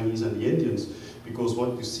 on the Chinese and the Indians, because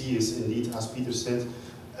what you see is indeed, as Pieter said,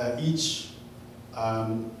 each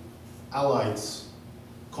allied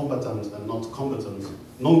combatant and not combatant,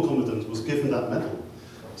 non-combatant was given that medal.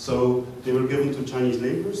 So they were given to Chinese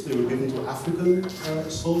laborers, they were given to African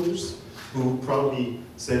soldiers who proudly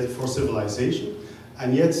said for civilization,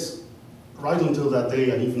 and yet right until that day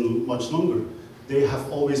and even much longer, they have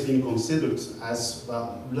always been considered as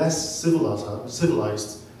less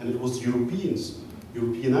civilized, and it was Europeans,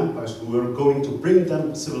 European empires, who were going to bring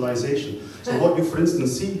them civilization. So what you, for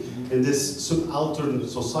instance, see in these subaltern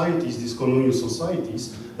societies, these colonial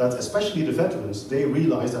societies, that especially the veterans, they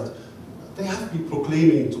realize that they have been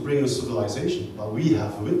proclaiming to bring us civilization, but we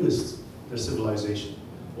have witnessed their civilization.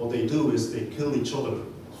 What they do is they kill each other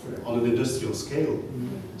on an industrial scale.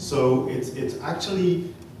 So it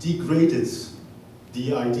actually degraded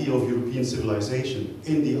the idea of European civilization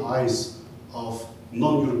in the eyes of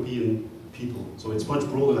non-European people. So it's much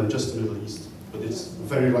broader than just the Middle East, but it's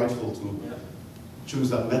very rightful to choose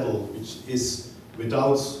that medal, which is,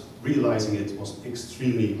 without realizing it, was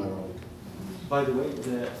extremely ironic. By the way,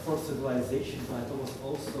 the For Civilization title was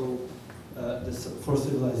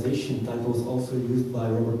also used by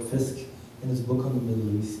Robert Fisk in his book on the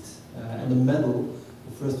Middle East, and the medal,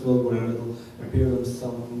 the First World War medal, appeared on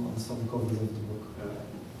some covers of the book.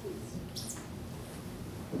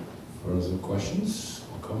 Further questions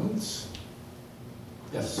or comments?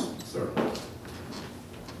 Yes, sir.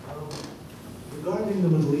 Regarding the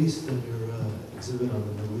Middle East and your exhibit on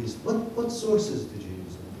the Middle East, what sources did you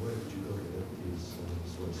use and where did you go to get these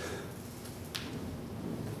sources?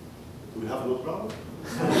 Do we have no problem?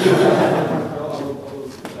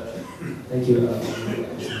 Thank you.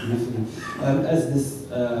 As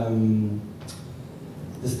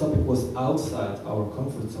this topic was outside our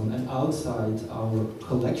comfort zone and outside our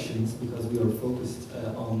collections, because we are focused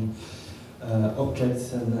on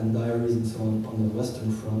objects and diaries and so on the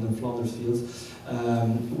Western Front and Flanders Fields,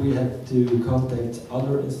 we had to contact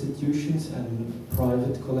other institutions and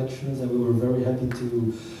private collectioners, and we were very happy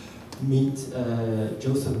to meet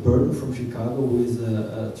Joseph Burton from Chicago, who is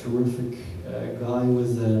a terrific guy, who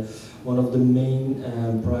is one of the main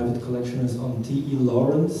private collectioners on T.E.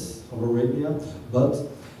 Lawrence of Arabia, but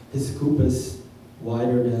his scope is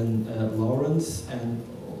wider than Lawrence and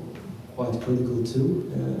quite critical too.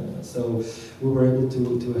 So we were able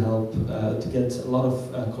to help to get a lot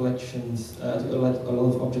of collections, a lot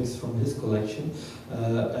of objects from his collection,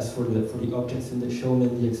 as for the objects shown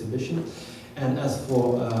in the exhibition. And as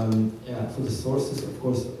for the sources, of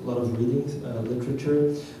course, a lot of readings,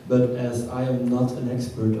 literature, but as I am not an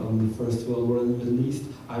expert on the First World War in the Middle East,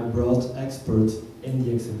 I brought experts in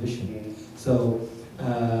the exhibition. So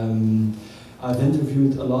I've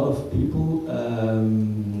interviewed a lot of people,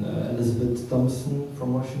 Elizabeth Thompson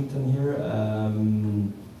from Washington here,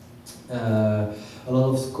 a lot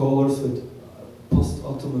of scholars with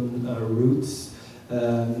post-Ottoman roots,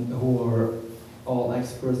 who are all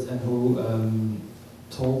experts and who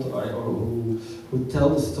who tell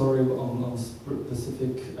the story on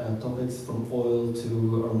specific topics, from oil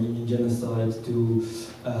to Armenian genocide to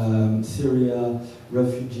Syria,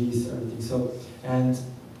 refugees, everything. So, and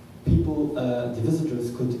people, the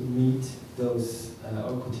visitors could meet those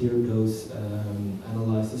or could hear those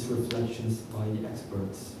analyses, reflections by the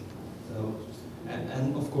experts. So,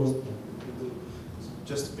 and of course,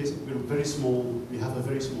 just basically, we're very small. We have a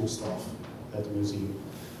very small staff at the museum,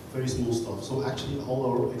 very small staff. So actually all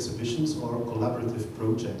our exhibitions are collaborative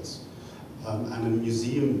projects. And a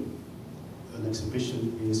museum, an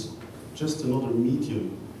exhibition is just another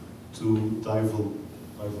medium to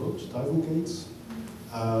divulgate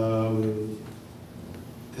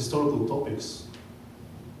historical topics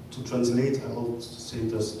to translate, I'll say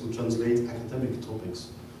this, to translate academic topics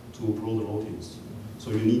to a broader audience.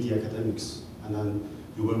 So you need the academics, and then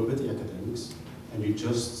you work with the academics, and you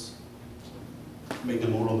just make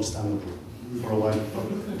them more understandable for a wider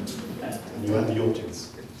public. And you add the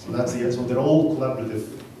objects. So that's the end. So they're all collaborative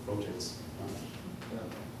projects.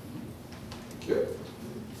 Thank you.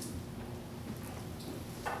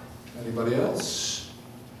 Anybody else?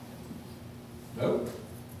 No?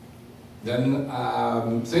 Then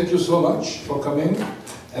thank you so much for coming,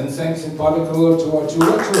 and thanks in particular to our two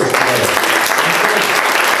lecturers today.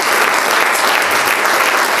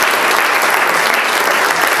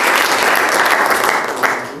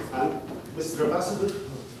 Mr. Ambassador,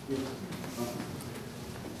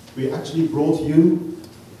 we actually brought you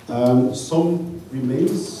some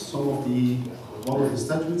remains, one of the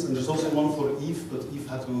statues, and there's also one for Yves, but Yves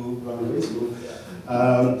had to run away. So,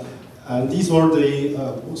 and these are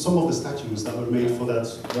some of the statues that were made for that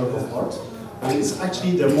work of art. And it's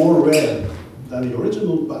actually, they're more rare than the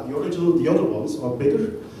original, but the other ones are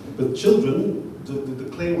bigger. But children, the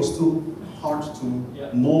clay was too hard to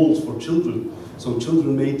mold for children. So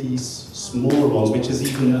children made these smaller ones, which is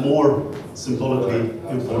even more symbolically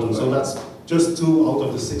important. So that's just 2 out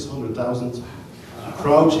of the 600,000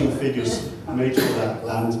 crouching figures made for that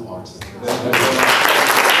land art.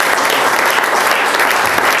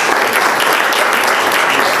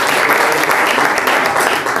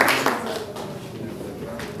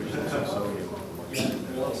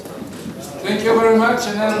 Thank you very much,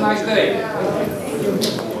 and have a nice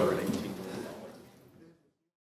day.